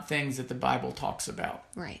not things that the Bible talks about.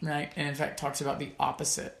 Right. And in fact talks about the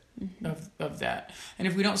opposite of that. And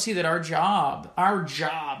if we don't see that our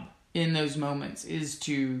job in those moments is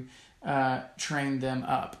to train them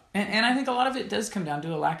up. And I think a lot of it does come down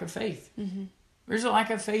to a lack of faith. There's a lack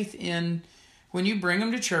of faith in when you bring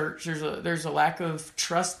them to church. There's a lack of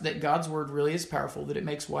trust that God's word really is powerful, that it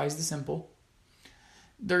makes wise the simple.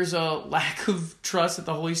 There's a lack of trust that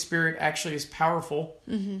the Holy Spirit actually is powerful.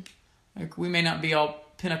 Like, we may not be all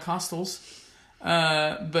Pentecostals,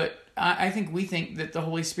 but I think we think that the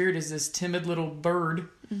Holy Spirit is this timid little bird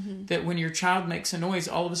that when your child makes a noise,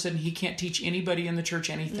 all of a sudden he can't teach anybody in the church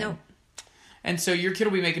anything. No. And so your kid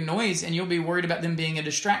will be making noise and you'll be worried about them being a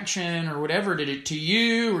distraction or whatever to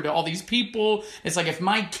you or to all these people. It's like, if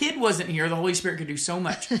my kid wasn't here, the Holy Spirit could do so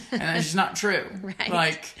much. And that's just not true.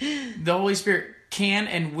 Like, the Holy Spirit can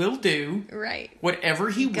and will do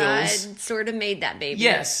whatever he wills. God sort of made that baby.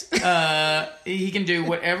 Yes. He can do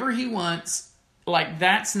whatever he wants. Like,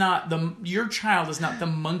 that's not your child is not the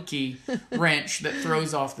monkey wrench that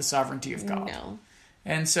throws off the sovereignty of God. No.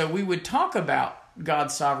 And so we would talk about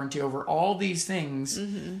God's sovereignty over all these things.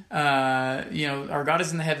 Our God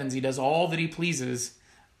is in the heavens. He does all that he pleases,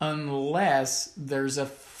 unless there's a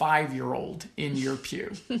 5-year-old in your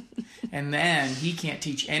pew. And then he can't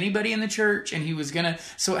teach anybody in the church. And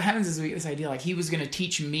so what happens is we get this idea, like, he was going to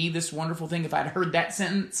teach me this wonderful thing if I'd heard that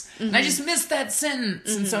sentence. And I just missed that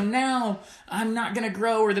sentence. And so now I'm not going to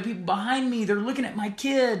grow, or the people behind me, they're looking at my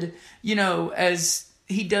kid, as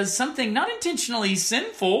he does something not intentionally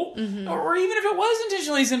sinful, or even if it was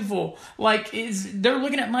intentionally sinful, like, they're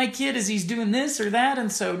looking at my kid as he's doing this or that,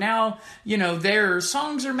 and so now, their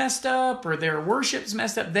songs are messed up, or their worship's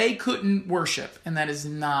messed up. They couldn't worship, and that's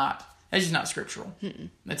just not scriptural.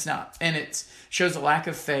 It's not. And it shows a lack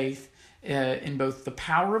of faith in both the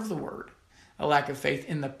power of the Word, a lack of faith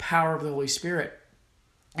in the power of the Holy Spirit,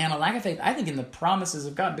 and a lack of faith, I think, in the promises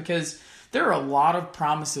of God, because there are a lot of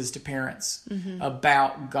promises to parents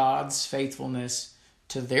about God's faithfulness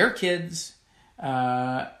to their kids,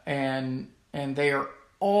 and they are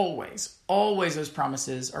always those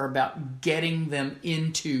promises are about getting them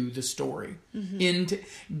into the story,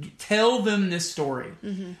 tell them this story.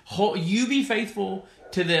 You be faithful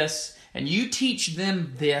to this, and you teach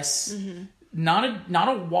them this. Not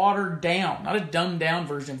a watered down, not a dumbed down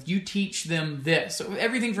version. You teach them this. So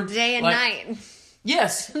everything from day and night.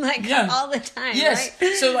 Yes. All the time, yes.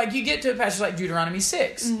 Right? So, you get to a passage like Deuteronomy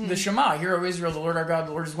 6, the Shema, Hear, O Israel, the Lord our God,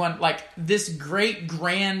 the Lord is one. Like, this great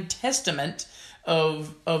grand testament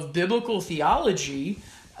of biblical theology,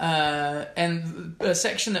 and a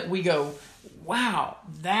section that we go, wow,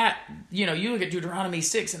 that, you look at Deuteronomy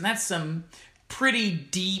 6, and that's some pretty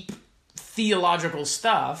deep theological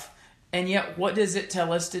stuff, and yet what does it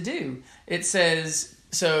tell us to do? It says,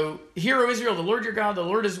 so, hear, O Israel, the Lord your God, the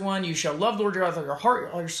Lord is one. You shall love the Lord your God with all your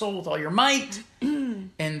heart, all your soul, with all your might.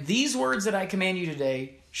 And these words that I command you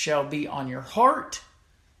today shall be on your heart,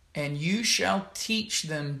 and you shall teach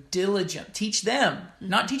them diligently. Teach them,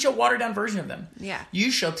 not teach a watered down version of them. Yeah.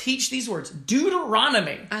 You shall teach these words.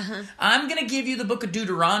 Deuteronomy. I'm going to give you the book of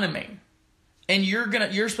Deuteronomy, and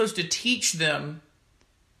you're supposed to teach them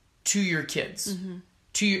to your kids,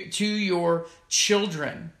 to your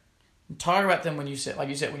children. Talk about them when you sit, like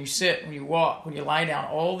you said, when you walk, when you lie down,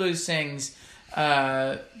 all those things,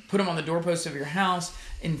 put them on the doorposts of your house.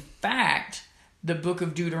 In fact, the book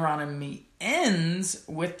of Deuteronomy ends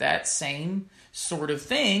with that same sort of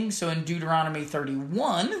thing. So in Deuteronomy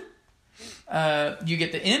 31, you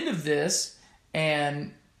get the end of this,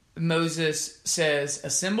 and Moses says,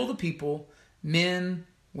 assemble the people, men,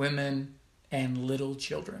 women, and little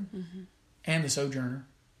children, and the sojourner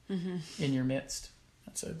in your midst.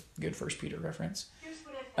 That's a good 1 Peter reference.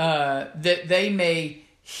 That they may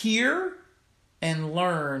hear and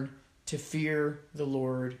learn to fear the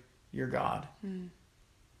Lord your God,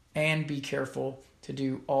 and be careful to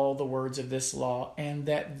do all the words of this law, and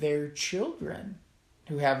that their children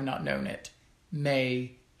who have not known it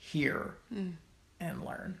may hear and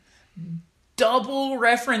learn. Double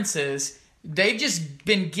references. They've just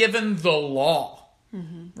been given the law.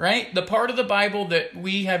 Right? The part of the Bible that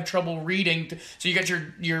we have trouble reading. So you got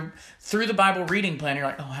your through the Bible reading plan. You're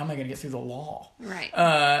like, oh, how am I going to get through the law? Right.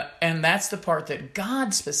 And that's the part that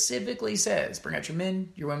God specifically says, bring out your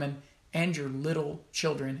men, your women, and your little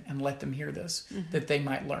children and let them hear this, that they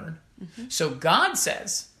might learn. So God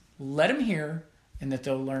says, let them hear, and that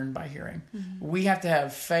they'll learn by hearing. We have to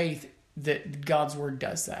have faith that God's word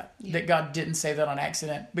does that. That God didn't say that on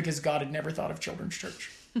accident because God had never thought of children's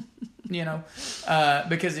church.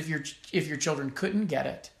 Because if your children couldn't get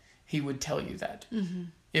it, he would tell you that.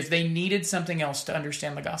 If they needed something else to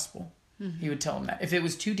understand the gospel, he would tell them that. If it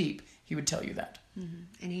was too deep, he would tell you that.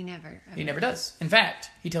 And he never. He never does. In fact,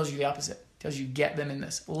 he tells you the opposite. He tells you, get them in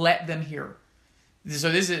this. Let them hear.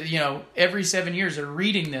 So this is, every 7 years they're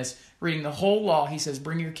reading the whole law. He says,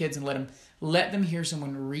 bring your kids and let them hear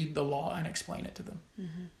someone read the law and explain it to them.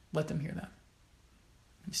 Let them hear that.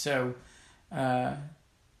 So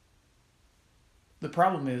the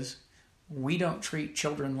problem is we don't treat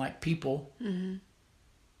children like people,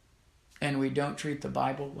 and we don't treat the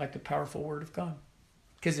Bible like the powerful Word of God.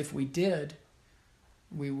 Because if we did,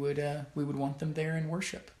 we would want them there in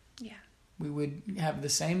worship. Yeah, we would have the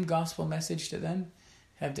same gospel message to them,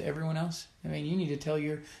 have to everyone else. I mean, you need to be telling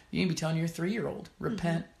your 3-year-old,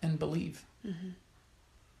 repent and believe.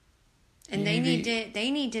 And they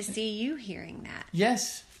need to see you hearing that.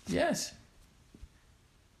 Yes.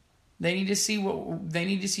 They need to see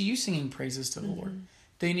you singing praises to the Lord.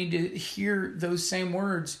 They need to hear those same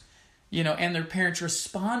words, and their parents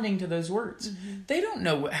responding to those words. They don't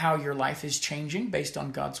know how your life is changing based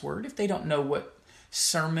on God's word. If they don't know what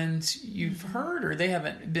sermons you've heard, or they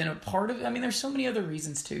haven't been a part of it. I mean, there's so many other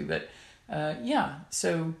reasons too, but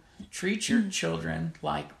so treat your children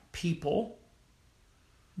like people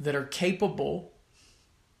that are capable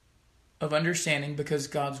of understanding, because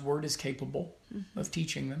God's word is capable of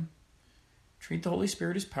teaching them. Treat the Holy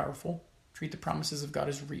Spirit as powerful. Treat the promises of God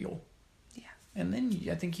as real. Yeah. And then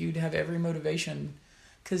I think you'd have every motivation,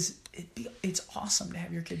 because it's awesome to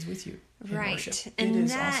have your kids with you in worship. And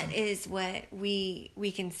that awesome. Is what we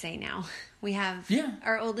can say now. We have,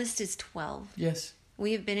 our oldest is 12. Yes.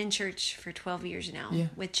 We have been in church for 12 years now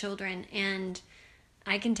with children, and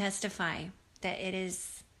I can testify that it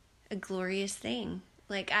is a glorious thing.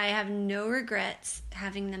 Like, I have no regrets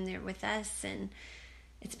having them there with us, and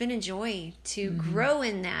it's been a joy to grow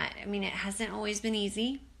in that. I mean, it hasn't always been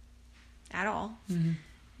easy at all,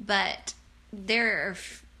 but there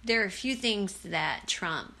are a few things that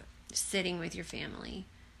trump sitting with your family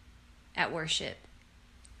at worship,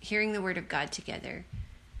 hearing the word of God together,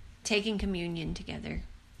 taking communion together.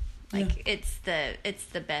 Like, it's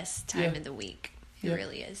the best time of the week. It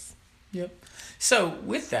really is. Yep. So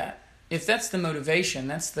with that, if that's the motivation,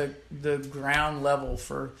 that's the ground level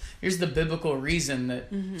for, here's the biblical reason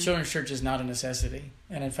that children's church is not a necessity,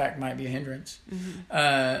 and in fact might be a hindrance.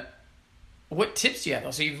 What tips do you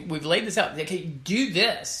have? So we've laid this out. Okay, do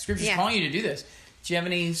this. Scripture's calling you to do this. Do you have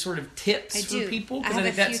any sort of tips for people? I have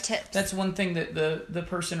a few tips. That's one thing that the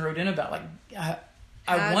person wrote in about. Like,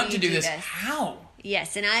 I want to do this. How?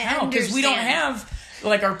 Yes, and I understand. Because we don't have,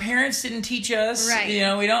 like, our parents didn't teach us. Right.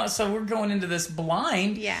 We don't. So we're going into this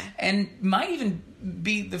blind. Yeah. And might even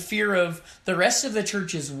be the fear of the rest of the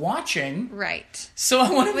church is watching. Right. So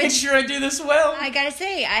I want to make sure I do this well. I gotta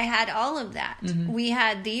say, I had all of that. We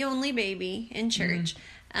had the only baby in church.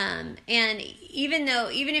 And even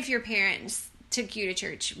if your parents took you to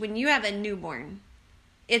church, when you have a newborn,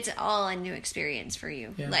 it's all a new experience for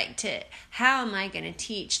you. Yeah. Like, how am I going to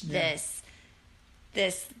teach this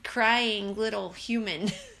crying little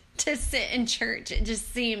human to sit in church? It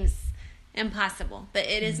just seems impossible, but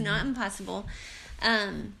it is not impossible.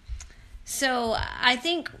 So I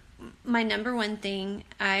think my number one thing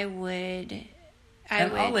I'll let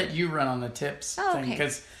you run on the tips thing,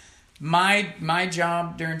 because my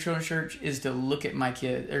job during children's church is to look at my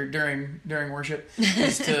kid, or during worship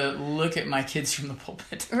is to look at my kids from the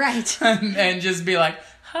pulpit, right, and just be like,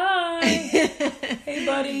 hi, hey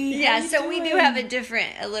buddy. Yeah, so we do have a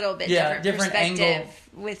little bit different perspective angle.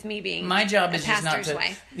 With me being my job is just not to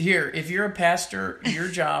wife. Here. If you're a pastor, your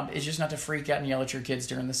job is just not to freak out and yell at your kids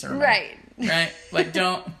during the sermon, right? Like,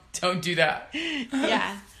 don't do that.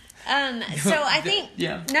 Yeah. So I think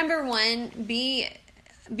number one, be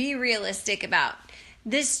realistic about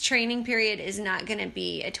this. Training period is not going to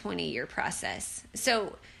be a 20-year process.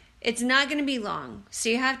 So it's not going to be long. So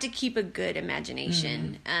you have to keep a good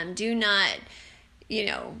imagination. Do not,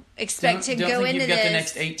 expect to go into this. You've got the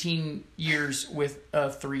next 18 years with a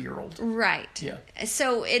 3-year-old. Right. Yeah.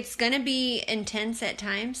 So it's going to be intense at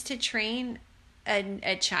times to train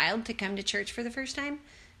a child to come to church for the first time,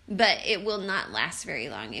 but it will not last very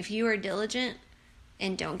long. If you are diligent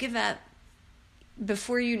and don't give up,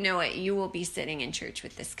 before you know it, you will be sitting in church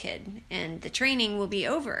with this kid, and the training will be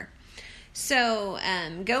over. So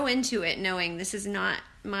go into it knowing this is not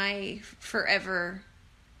my forever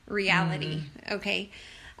reality. Okay.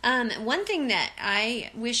 One thing that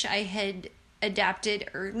I wish I had adapted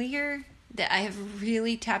earlier that I have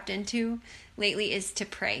really tapped into lately is to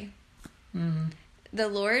pray. The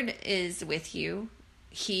Lord is with you.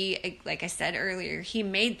 He, like I said earlier, he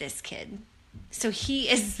made this kid. So he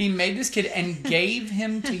made this kid and gave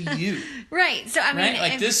him to you. Right. So I mean,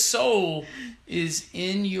 like this soul is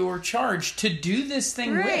in your charge to do this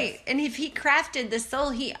thing right. with. And if he crafted the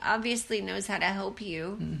soul, he obviously knows how to help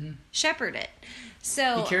you shepherd it.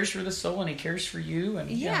 So he cares for the soul and he cares for you. And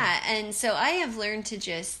and so I have learned to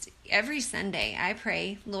just every Sunday I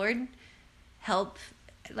pray, Lord, help.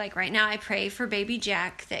 Like right now, I pray for baby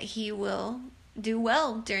Jack that he will do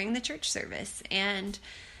well during the church service, and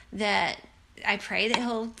that I pray that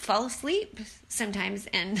he'll fall asleep sometimes,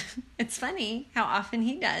 and it's funny how often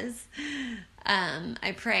he does.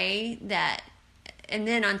 I pray that, and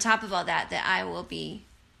then on top of all that, that I will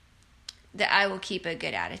keep a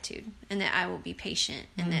good attitude, and that I will be patient,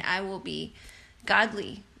 and that I will be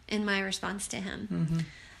godly in my response to him.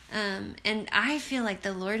 And I feel like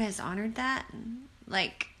the Lord has honored that,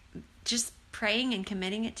 like just praying and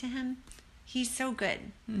committing it to him. He's so good.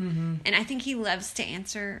 And I think he loves to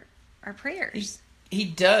answer our prayers. He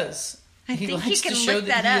does. I think he can look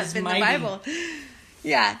that up in the Bible.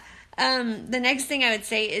 Yeah. The next thing I would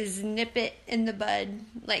say is nip it in the bud.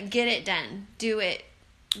 Like, get it done. Do it.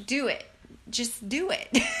 Just do it.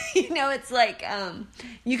 It's like,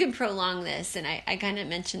 you can prolong this. And I kind of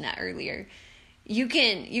mentioned that earlier. You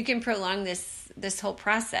can prolong this whole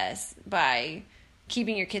process by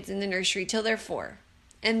keeping your kids in the nursery till they're 4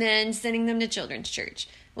 and then sending them to children's church.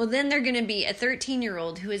 Well, then they're going to be a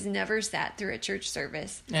 13-year-old who has never sat through a church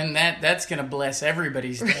service. And that's going to bless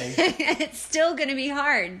everybody's day. It's still going to be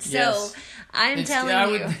hard. So yes. I'm telling you. I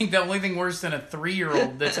would think the only thing worse than a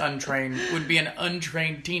 3-year-old that's untrained would be an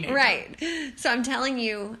untrained teenager. Right. So I'm telling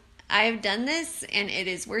you, I've done this and it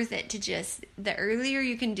is worth it to just, the earlier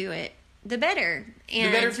you can do it, the better.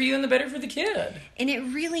 And the better for you and the better for the kid. And it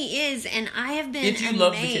really is. And I have been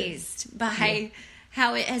amazed by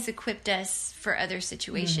how it has equipped us for other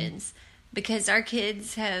situations. Because our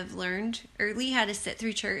kids have learned early how to sit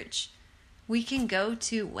through church. We can go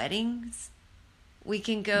to weddings. We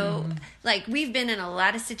can go, like, we've been in a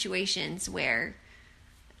lot of situations where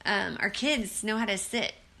our kids know how to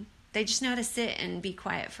sit. They just know how to sit and be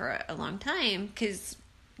quiet for a long time because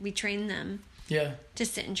we train them to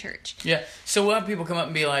sit in church. Yeah. So we'll have people come up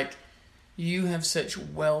and be like, you have such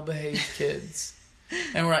well-behaved kids.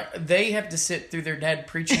 And we're like, they have to sit through their dad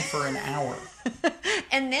preaching for an hour.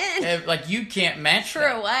 And then, like, you can't match for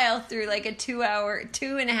a while through like a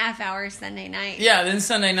 2.5 hour Sunday night. Yeah, then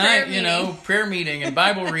Sunday night, prayer meeting and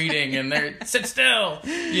Bible reading, and they're sit still,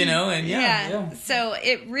 and yeah. So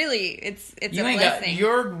it really, it's you a ain't blessing.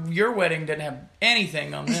 Got your wedding didn't have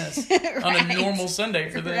anything on this right. on a normal Sunday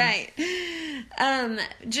for them. Right.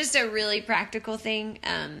 Just a really practical thing.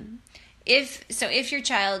 If your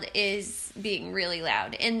child is being really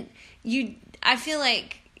loud, and I feel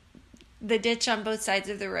like the ditch on both sides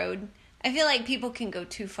of the road, I feel like people can go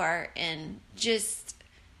too far and just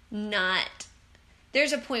not.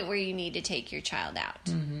 There's a point where you need to take your child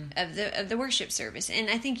out of the worship service, and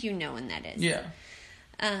I think when that is. Yeah.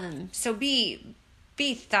 So be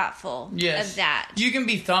thoughtful of that. You can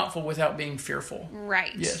be thoughtful without being fearful.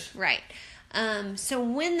 Right. Yes. Right. So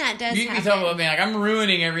when that does you can happen, be thoughtful about being like, I'm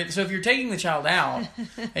ruining everything. So if you're taking the child out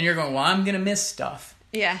and you're going, well, I'm going to miss stuff.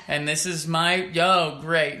 Yeah. And this is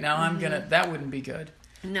great. Now I'm going to, that wouldn't be good.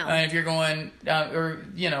 No. And if you're going,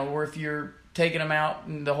 or if you're taking them out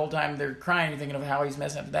and the whole time they're crying, you're thinking of how he's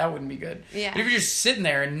messing up, that wouldn't be good. Yeah. But if you're just sitting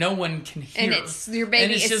there and no one can hear. And it's your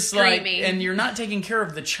baby is just screaming. And you're not taking care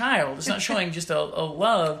of the child. It's not showing just a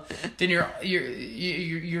love. Then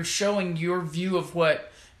you're showing your view of what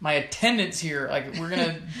my attendance here, like, we're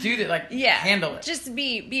gonna do that, handle it. Just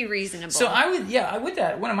be reasonable. So I would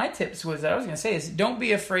that. One of my tips was that I was gonna say is don't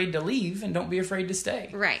be afraid to leave and don't be afraid to stay.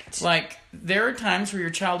 Right. Like, there are times where your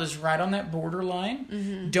child is right on that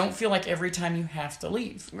borderline. Don't feel like every time you have to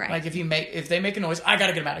leave. Right. Like if they make a noise, I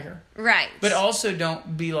gotta get them out of here. Right. But also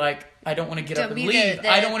don't be like, I don't want to get up and leave.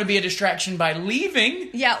 I don't want to be a distraction by leaving.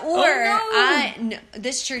 Yeah, or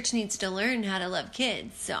this church needs to learn how to love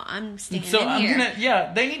kids, so I'm staying in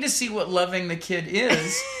here. They need to see what loving the kid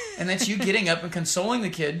is, and that's you getting up and consoling the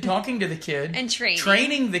kid, talking to the kid, and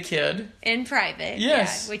training the kid in private.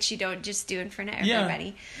 Yes, which you don't just do in front of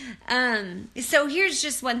everybody. So here's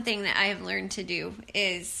just one thing that I have learned to do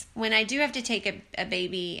is when I do have to take a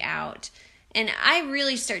baby out. And I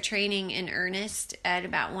really start training in earnest at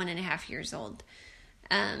about 1.5 years old.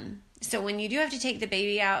 So when you do have to take the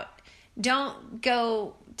baby out, don't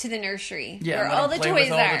go to the nursery Yeah, where all the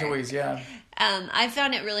toys all are. the toys, yeah. I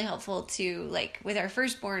found it really helpful to, like, with our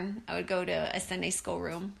firstborn, I would go to a Sunday school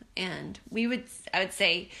room, and I would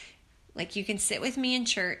say, like, you can sit with me in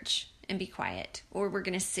church and be quiet, or we're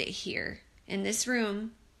going to sit here in this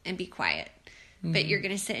room and be quiet. Mm-hmm. But you're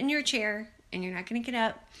going to sit in your chair, and you're not going to get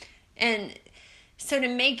up. And so to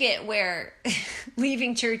make it where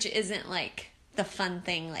leaving church isn't, like, the fun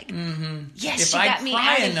thing, like, yes, she got me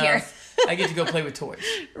out of here. I get to go play with toys.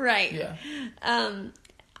 Right. Yeah.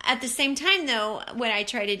 At the same time, though, what I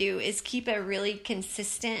try to do is keep a really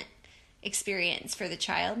consistent experience for the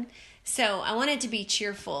child. So I want it to be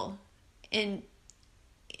cheerful in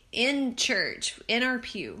church, in our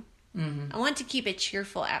pew. Mm-hmm. I want to keep a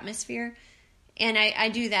cheerful atmosphere. And I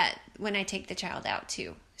do that when I take the child out,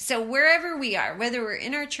 too. So wherever we are, whether we're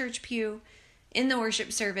in our church pew, in the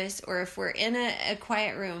worship service, or if we're in a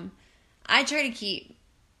quiet room, I try to keep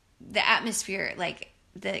the atmosphere like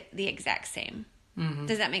the exact same. Mm-hmm.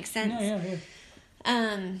 Does that make sense?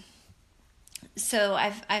 Yeah. So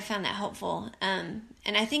I've found that helpful. And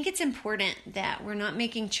I think it's important that we're not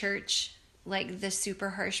making church like the super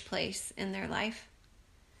harsh place in their life.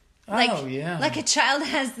 Like a child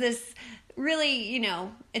has this really,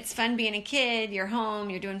 it's fun being a kid, you're home,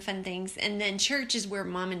 you're doing fun things, and then church is where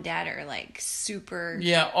mom and dad are like super.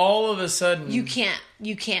 Yeah, all of a sudden you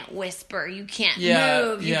can't whisper, you can't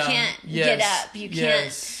move, you can't get up, you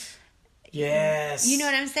can't. Yes. You know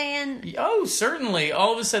what I'm saying? Oh, certainly.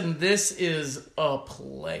 All of a sudden, this is a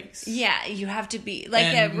place. Yeah, you have to be like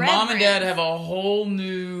and a reverend. Mom and dad have a whole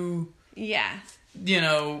new, yeah,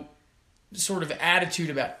 sort of attitude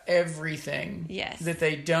about everything. Yes. That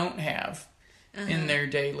they don't have in their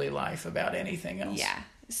daily life about anything else. Yeah.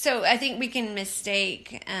 So I think we can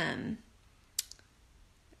mistake.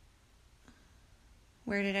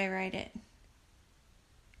 Where did I write it?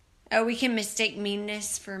 Oh, we can mistake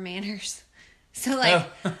meanness for manners. So like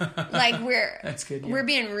we're that's good. Yeah. We're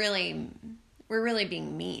really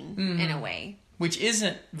being mean in a way, which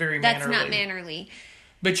isn't very mannerly. That's not mannerly.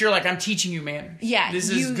 But you're like, I'm teaching you manners. Yeah, this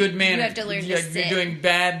is good manners. You have to learn to sit. You're doing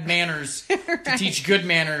bad manners right. to teach good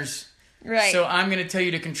manners. Right. So I'm going to tell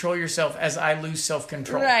you to control yourself as I lose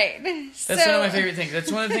self-control. Right. That's one of my favorite things.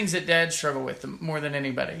 That's one of the things that dads struggle with more than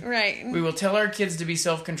anybody. Right. We will tell our kids to be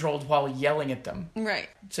self-controlled while yelling at them. Right.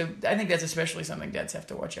 So I think that's especially something dads have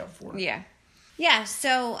to watch out for. Yeah. Yeah.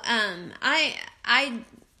 So I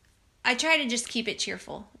try to just keep it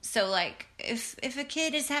cheerful. So like if a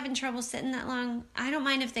kid is having trouble sitting that long, I don't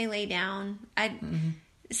mind if they lay down.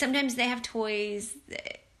 Sometimes they have toys.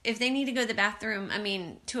 If they need to go to the bathroom,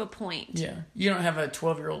 to a point. Yeah. You don't have a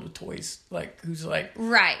 12-year-old with toys, who's like...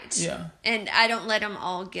 Right. Yeah. And I don't let them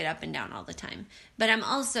all get up and down all the time. But I'm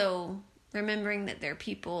also remembering that they're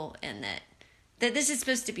people and that this is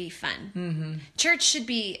supposed to be fun. Mm-hmm. Church should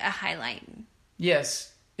be a highlight.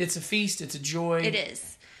 Yes. It's a feast. It's a joy. It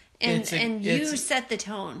is. And you set the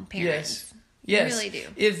tone, parents. Yes. Yes. You really do.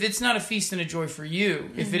 If it's not a feast and a joy for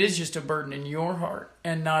you, if it is just a burden in your heart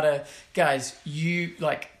and not guys, you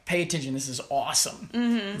pay attention, this is awesome,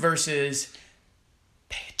 versus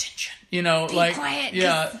pay attention, be quiet.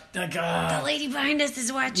 Yeah. The lady behind us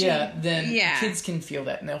is watching. Yeah. Then kids can feel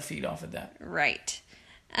that and they'll feed off of that. Right.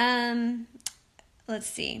 Let's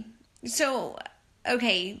see. So,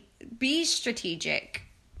 okay, be strategic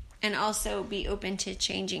and also be open to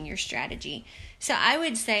changing your strategy. So I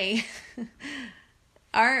would say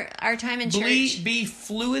our time in church... Be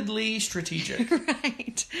fluidly strategic.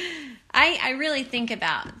 Right. I really think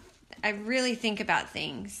about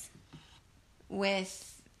things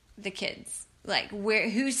with the kids. Like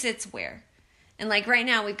who sits where. And like right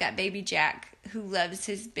now we've got baby Jack who loves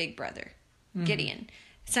his big brother, Gideon.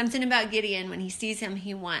 Something about Gideon, when he sees him,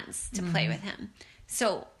 he wants to play with him.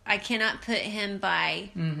 So I cannot put him by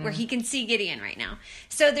where he can see Gideon right now.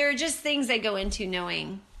 So there are just things I go into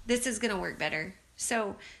knowing this is going to work better.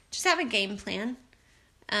 So just have a game plan.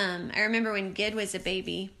 I remember when Gid was a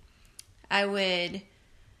baby, I would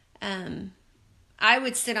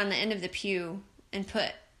sit on the end of the pew and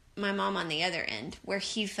put my mom on the other end where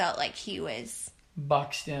he felt like he was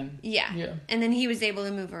boxed in. Yeah. And then he was able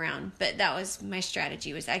to move around. But that was my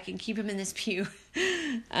strategy, was I can keep him in this pew.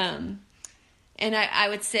 And I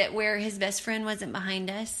would sit where his best friend wasn't behind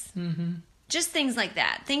us. Mm-hmm. Just things like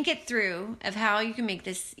that. Think it through of how you can make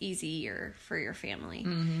this easier for your family,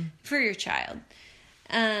 for your child.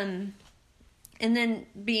 And then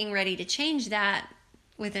being ready to change that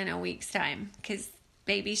within a week's time, because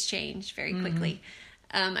babies change very quickly.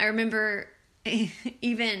 I remember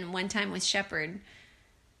even one time with Shepherd,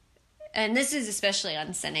 and this is especially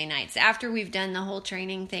on Sunday nights, after we've done the whole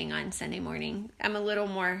training thing on Sunday morning, I'm a little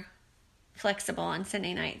more flexible on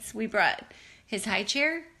Sunday nights. We brought his high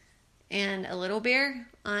chair and a Little Bear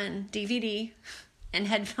on DVD and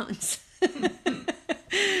headphones.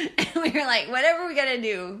 And we were like, whatever we got to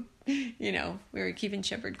do, we were keeping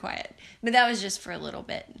Shepherd quiet. But that was just for a little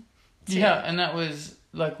bit. Too. Yeah, and that was,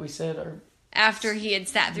 like we said, after he had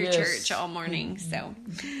sat through church all morning. So,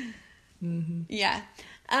 yeah.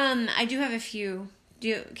 I do have a few.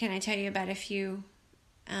 Can I tell you about a few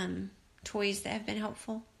toys that have been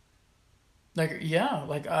helpful?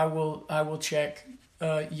 I will check.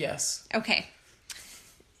 Yes. Okay.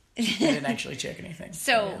 I didn't actually check anything.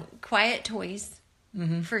 So, quiet toys,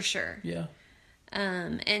 for sure. Yeah.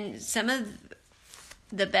 And some of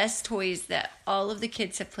the best toys that all of the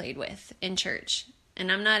kids have played with in church,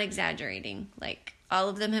 and I'm not exaggerating, like all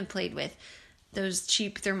of them have played with those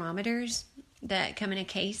cheap thermometers that come in a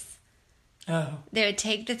case. Oh. They would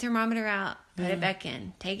take the thermometer out, put it back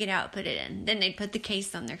in, take it out, put it in. Then they'd put the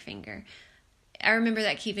case on their finger. I remember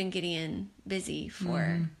that keeping Gideon busy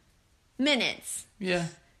for minutes. Yeah.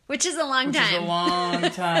 Which is a long time. Which is a long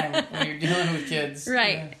time when you're dealing with kids.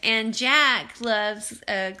 Right. Yeah. And Jack loves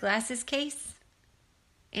a glasses case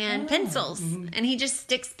and pencils. And he just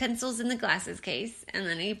sticks pencils in the glasses case and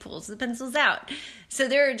then he pulls the pencils out. So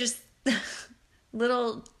there are just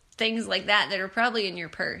little things like that are probably in your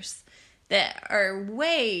purse that are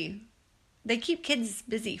they keep kids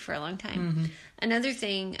busy for a long time. Another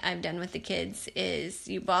thing I've done with the kids is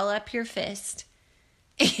you ball up your fist.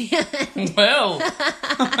 Well,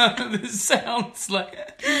 this sounds like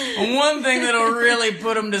one thing that'll really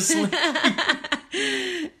put them to sleep.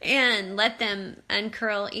 And let them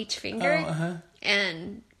uncurl each finger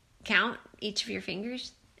and count each of your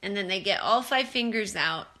fingers. And then they get all 5 fingers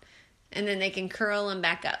out. And then they can curl them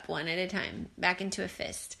back up one at a time, back into a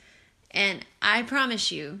fist. And I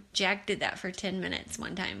promise you, Jack did that for 10 minutes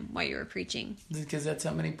one time while you were preaching. Because that's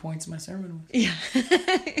how many points my sermon was. Yeah.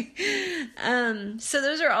 So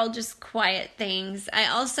those are all just quiet things. I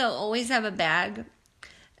also always have a bag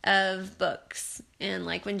of books. And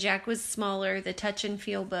like when Jack was smaller, the touch and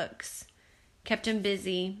feel books kept him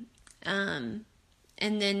busy. And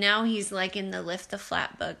then now he's like in the lift the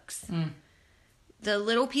flap books. The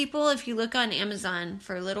Little People, if you look on Amazon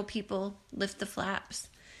for Little People, Lift the Flaps,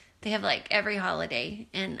 they have like every holiday,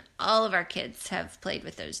 and all of our kids have played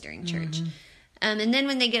with those during church. And then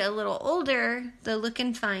when they get a little older, the Look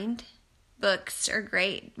and Find books are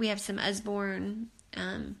great. We have some Usborne,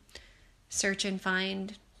 Search and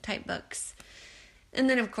Find type books. And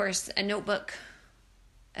then, of course, a notebook,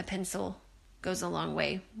 a pencil goes a long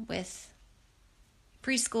way with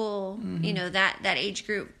preschool, that age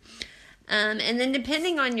group. And then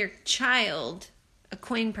depending on your child, a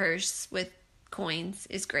coin purse with coins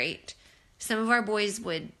is great. Some of our boys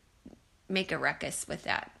would make a ruckus with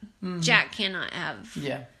that. Jack cannot have.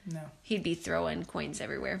 Yeah, no. He'd be throwing coins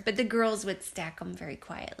everywhere. But the girls would stack them very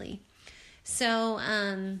quietly. So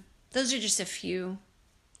those are just a few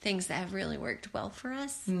things that have really worked well for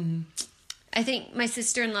us. I think my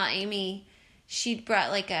sister-in-law, Amy, she'd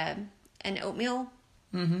brought like an oatmeal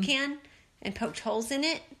can and poked holes in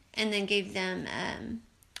it. And then gave them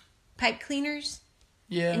pipe cleaners.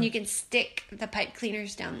 Yeah. And you can stick the pipe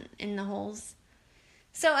cleaners down in the holes.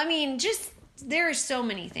 So, I mean, there are so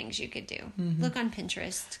many things you could do. Look on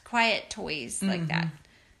Pinterest. Quiet toys like that.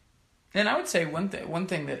 And I would say one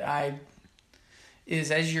thing that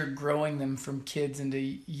is as you're growing them from kids into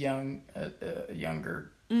younger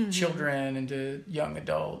children, into young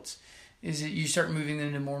adults, is that you start moving them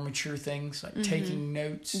into more mature things, like taking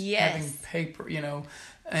notes, having paper,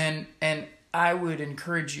 and I would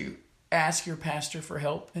encourage you, ask your pastor for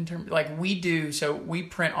help in terms, like we do. So we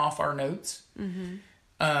print off our notes.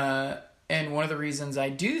 And one of the reasons I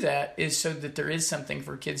do that is so that there is something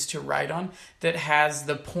for kids to write on that has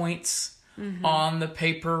the points on the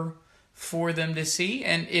paper for them to see.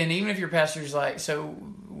 And even if your pastor's like, so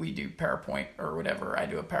we do PowerPoint or whatever, I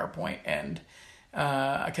do a PowerPoint, and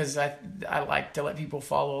because I like to let people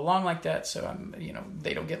follow along like that, so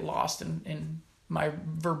they don't get lost in my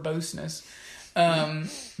verboseness.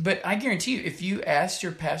 But I guarantee you, if you asked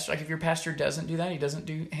your pastor, like if your pastor doesn't do that, he doesn't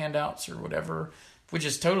do handouts or whatever, which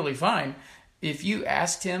is totally fine. If you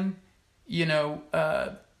asked him,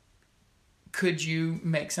 could you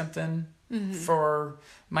make something for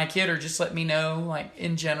my kid, or just let me know, like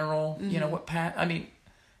in general, what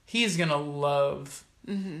he is gonna love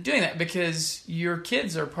doing that, because your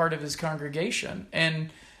kids are part of his congregation. And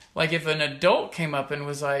like if an adult came up and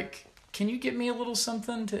was like, can you get me a little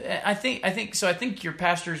something to, I think your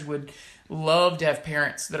pastors would love to have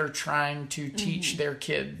parents that are trying to teach their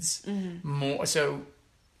kids more. So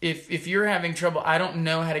if you're having trouble, I don't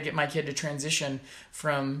know how to get my kid to transition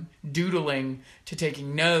from doodling to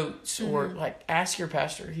taking notes, or like, ask your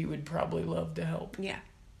pastor. He would probably love to help. Yeah,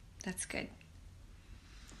 that's good.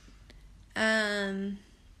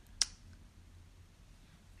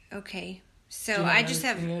 Okay, so I just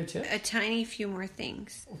have a tiny few more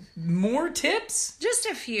things. More tips? Just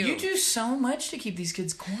a few. You do so much to keep these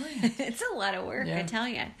kids quiet. It's a lot of work, I tell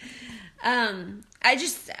you.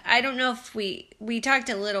 I don't know if we talked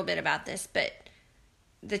a little bit about this, but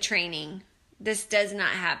the training, this does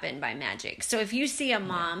not happen by magic. So if you see a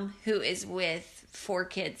mom who is with 4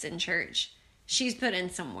 kids in church, she's put in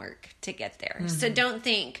some work to get there. Mm-hmm. So don't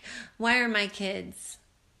think, why are my kids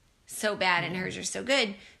so bad and hers are so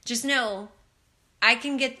good? Just know, I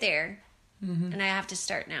can get there, and I have to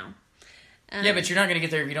start now. Yeah, but you're not going to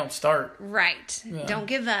get there if you don't start. Right. Yeah. Don't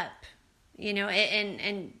give up. You know,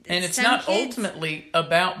 and it's not ultimately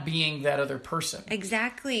about being that other person.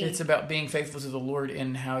 Exactly. It's about being faithful to the Lord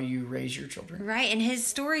in how you raise your children. Right, and His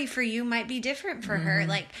story for you might be different for her.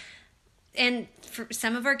 Like, and for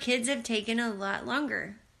some of our kids have taken a lot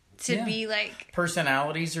longer to be like.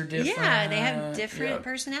 Personalities are different. Yeah, they have different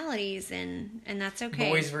personalities, and that's okay.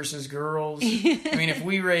 Boys versus girls. I mean, if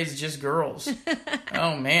we raised just girls,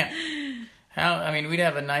 oh man. We'd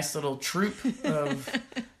have a nice little troop of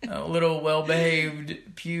little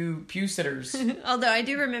well-behaved pew sitters. Although I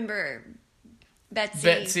do remember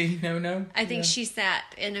Betsy, no. I think she sat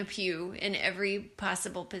in a pew in every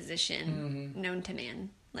possible position known to man.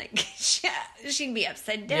 Like, she'd be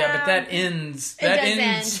upside down. Yeah, but that ends. That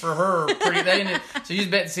ends for her. So use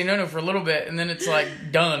Betsy no for a little bit, and then it's like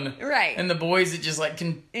done. Right. And the boys, it just like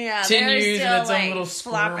continues in its own little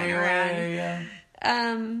flopping around. Way,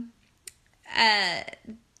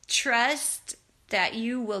 trust that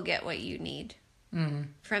you will get what you need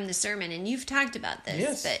from the sermon. And you've talked about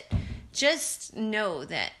this, but just know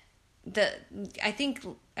that I think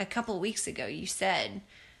a couple weeks ago you said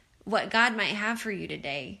what God might have for you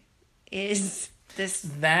today is this.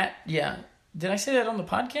 Did I say that on the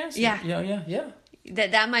podcast? Yeah.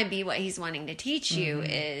 That might be what He's wanting to teach you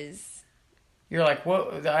is. You're like,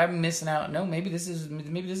 what? I'm missing out. No, maybe this is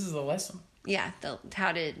the lesson. Yeah,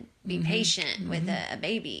 how to be patient with a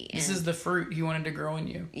baby. This is the fruit He wanted to grow in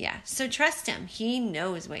you. Yeah, so trust Him. He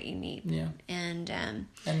knows what you need. Yeah. And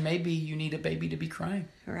maybe you need a baby to be crying.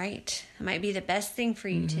 Right. It might be the best thing for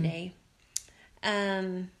you today.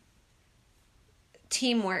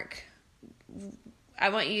 Teamwork. I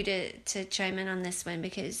want you to chime in on this one,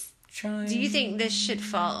 because do you think this should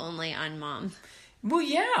fall only on mom? Well,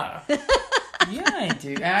 yeah. Yeah, I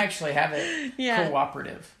do. I actually have it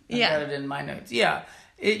cooperative. I've got it in my notes. Yeah.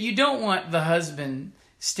 You don't want the husband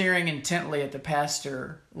staring intently at the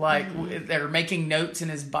pastor like they're making notes in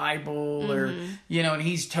his Bible or, and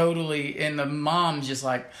he's totally, and the mom's just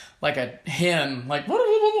like a hen, like,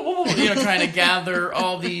 trying to gather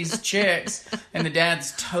all these chicks, and the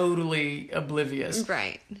dad's totally oblivious.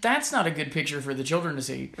 Right. That's not a good picture for the children to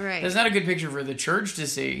see. Right. That's not a good picture for the church to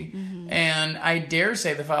see. And I dare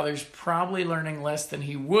say the father's probably learning less than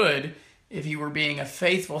he would if he were being a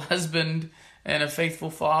faithful husband and a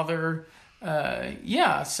faithful father.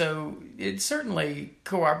 So it's certainly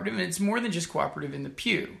cooperative, and it's more than just cooperative in the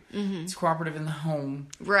pew. It's cooperative in the home,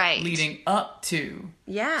 right, leading up to.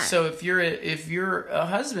 Yeah. So if you're a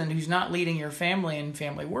husband who's not leading your family in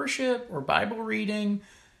family worship or Bible reading,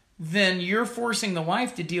 then you're forcing the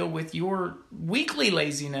wife to deal with your weekly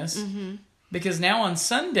laziness, because now on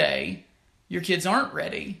Sunday your kids aren't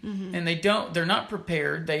ready, and they're not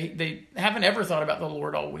prepared. They haven't ever thought about the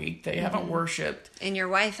Lord all week. They haven't worshiped. And your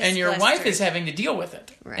wife is having to deal with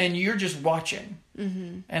it. Right. And you're just watching.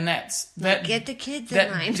 And that get the kids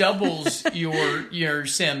in line. That doubles your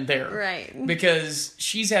sin there. Right. Because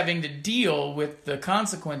she's having to deal with the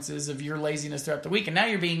consequences of your laziness throughout the week. And now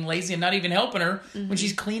you're being lazy and not even helping her when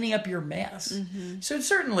she's cleaning up your mess. So it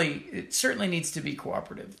certainly needs to be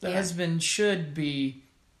cooperative. The husband should be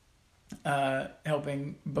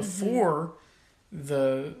helping before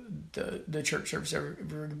the church service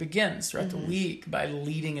ever begins throughout the week by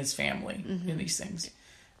leading his family in these things,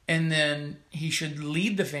 and then he should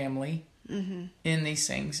lead the family in these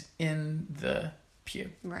things in the pew.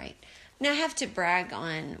 Right. Now I have to brag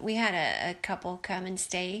on. We had a couple come and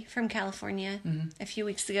stay from California a few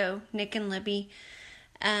weeks ago, Nick and Libby,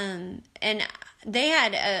 and they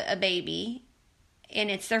had a baby. And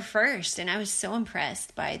it's their first, and I was so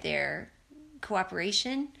impressed by their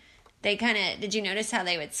cooperation. They did you notice how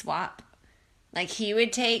they would swap? Like, he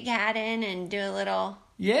would take Haddon and do a little...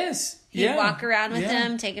 Yes. He'd walk around with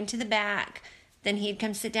him, take him to the back. Then he'd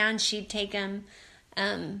come sit down, she'd take him.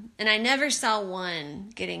 And I never saw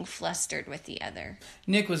one getting flustered with the other.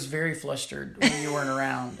 Nick was very flustered when you weren't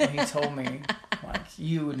around. When he told me, like,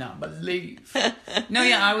 you would not believe. No,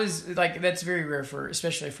 yeah, I was like, that's very rare for,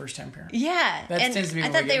 especially a first-time parent. Yeah, that and tends to be I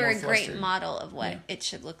thought they were a flustered. great model of what it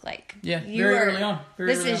should look like. Yeah, very early on.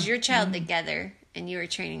 This is your child together, and you were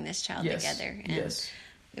training this child Yes. together. And yes.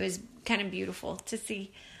 It was kind of beautiful to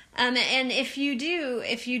see. And if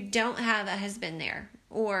you don't have a husband there,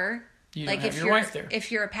 or You like don't have if your you're wife there.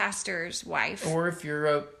 if you're a pastor's wife, Or if you're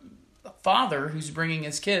a father who's bringing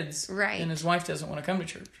his kids, right, and his wife doesn't want to come to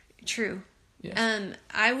church. True. Yes.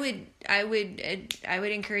 I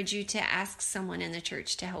would encourage you to ask someone in the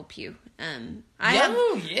church to help you. I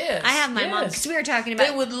have my mom, because we were talking about.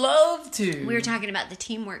 They would love to. We were talking about the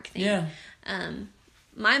teamwork thing. Yeah.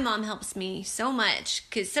 My mom helps me so much,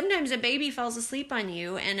 because sometimes a baby falls asleep on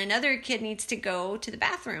you and another kid needs to go to the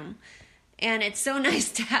bathroom. And it's so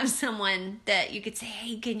nice to have someone that you could say,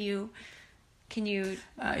 hey, can you?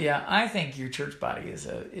 Yeah, I think your church body is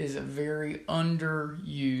a very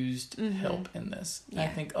underused help in this. Yeah. I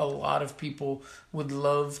think a lot of people would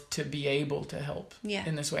love to be able to help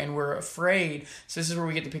in this way, and we're afraid. So this is where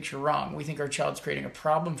we get the picture wrong. We think our child's creating a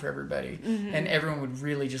problem for everybody, and everyone would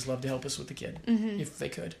really just love to help us with the kid if they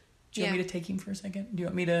could. Do you want me to take him for a second? Do you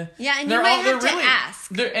want me to? Yeah, and you might have to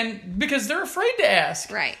ask. And because they're afraid to ask.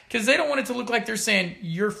 Right. Because they don't want it to look like they're saying,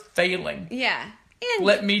 you're failing. Yeah. And,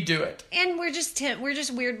 let me do it. And we're just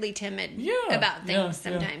weirdly timid about things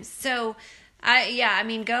sometimes. Yeah. So, I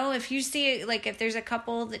mean, go if you see, like, if there's a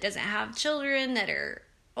couple that doesn't have children that are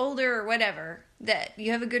older or whatever that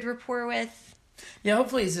you have a good rapport with. Yeah,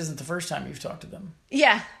 hopefully this isn't the first time you've talked to them.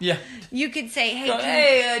 Yeah. Yeah. You could say, hey, do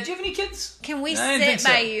you have any kids? Can we sit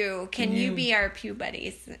by you? Can you be our pew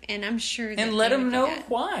buddies? And I'm sure that and let them know that.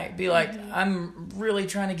 why. Be like, I'm really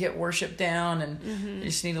trying to get worship down, and I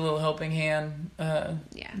just need a little helping hand.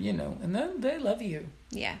 You know, and then they love you.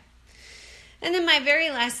 Yeah. And then my very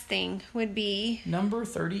last thing would be number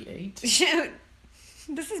 38. Shoot,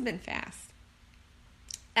 this has been fast.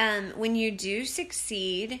 When you do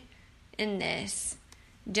succeed in this,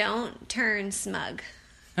 don't turn smug.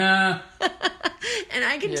 And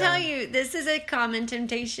I can tell you, this is a common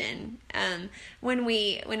temptation. When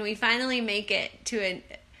we finally make it to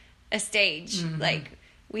a stage, like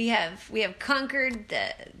we have conquered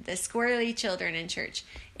the squirrely children in church,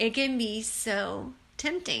 it can be so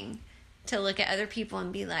tempting to look at other people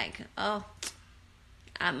and be like, oh,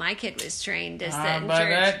 my kid was trained as that in by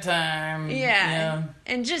church. that time. Yeah.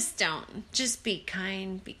 And just be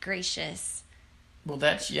kind, be gracious. Well,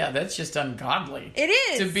 that's just ungodly. It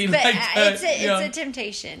is. To be but like that. It's a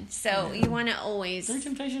temptation. So you want to always. Is there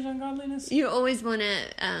temptation to ungodliness? You always want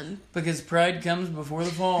to. Because pride comes before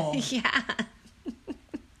the fall. Yeah.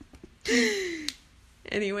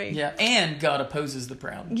 Anyway. Yeah, and God opposes the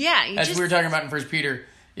proud. Yeah. As we were talking about in 1 Peter,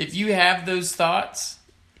 if you have those thoughts,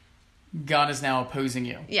 God is now opposing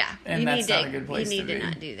you. Yeah. And that's not a good place to be. You need to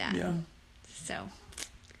not do that. Yeah. So.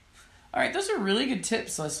 All right, those are really good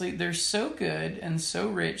tips, Leslie. They're so good and so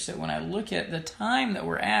rich that when I look at the time that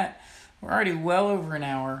we're at, we're already well over an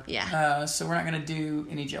hour. Yeah. So we're not going to do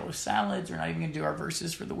any Jello salads. We're not even going to do our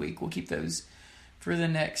verses for the week. We'll keep those for the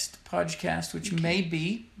next podcast, which may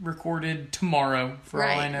be recorded tomorrow, for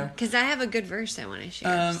all I know. Because I have a good verse I want to share.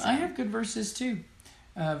 I have good verses, too.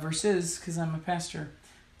 Verses, because I'm a pastor.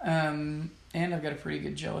 And I've got a pretty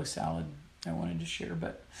good Jello salad I wanted to share.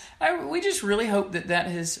 But we just really hope that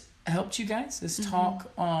has helped you guys, this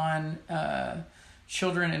talk on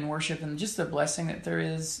children and worship, and just the blessing that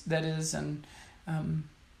is. And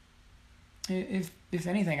if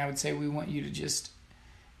anything, I would say we want you to just,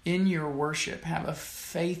 in your worship, have a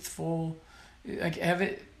faithful,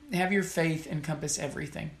 have your faith encompass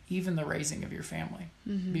everything, even the raising of your family.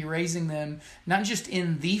 Be raising them not just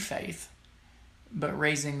in the faith, but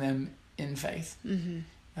raising them in faith.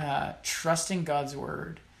 Trusting God's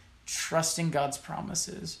word, trusting God's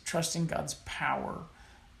promises, trusting God's power,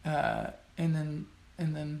 and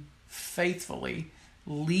then faithfully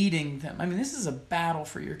leading them. I mean, this is a battle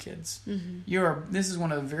for your kids. This is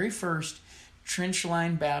one of the very first trench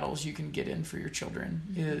line battles you can get in for your children,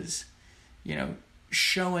 is,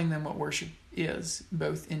 showing them what worship is,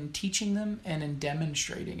 both in teaching them and in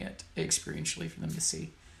demonstrating it experientially for them to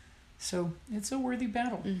see. So it's a worthy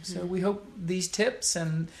battle. So we hope these tips,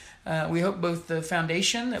 and we hope both the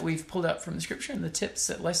foundation that we've pulled out from the scripture and the tips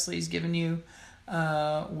that Leslie's given you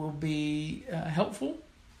will be helpful.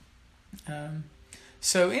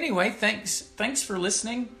 So anyway, thanks for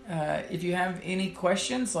listening. If you have any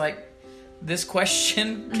questions, like this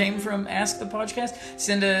question came from Ask the Podcast,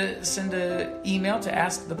 send a email to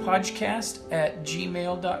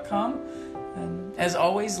askthepodcast@gmail.com. As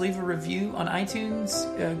always, leave a review on iTunes,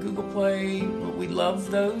 Google Play. We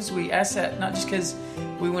love those. We ask that not just because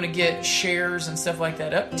we want to get shares and stuff like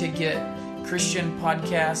that up to get Christian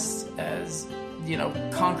podcasts as,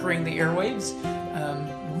 conquering the airwaves.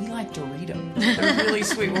 We like to read them. They're really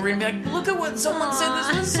sweet. We're going to be like, look at what someone said.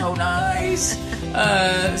 This was so nice.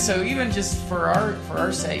 So even just for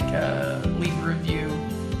our sake, leave a review,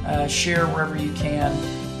 share wherever you can.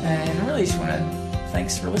 And really just want to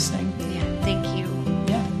thanks for listening. Yeah, thank you.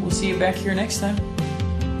 Yeah, we'll see you back here next time.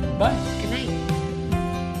 Bye.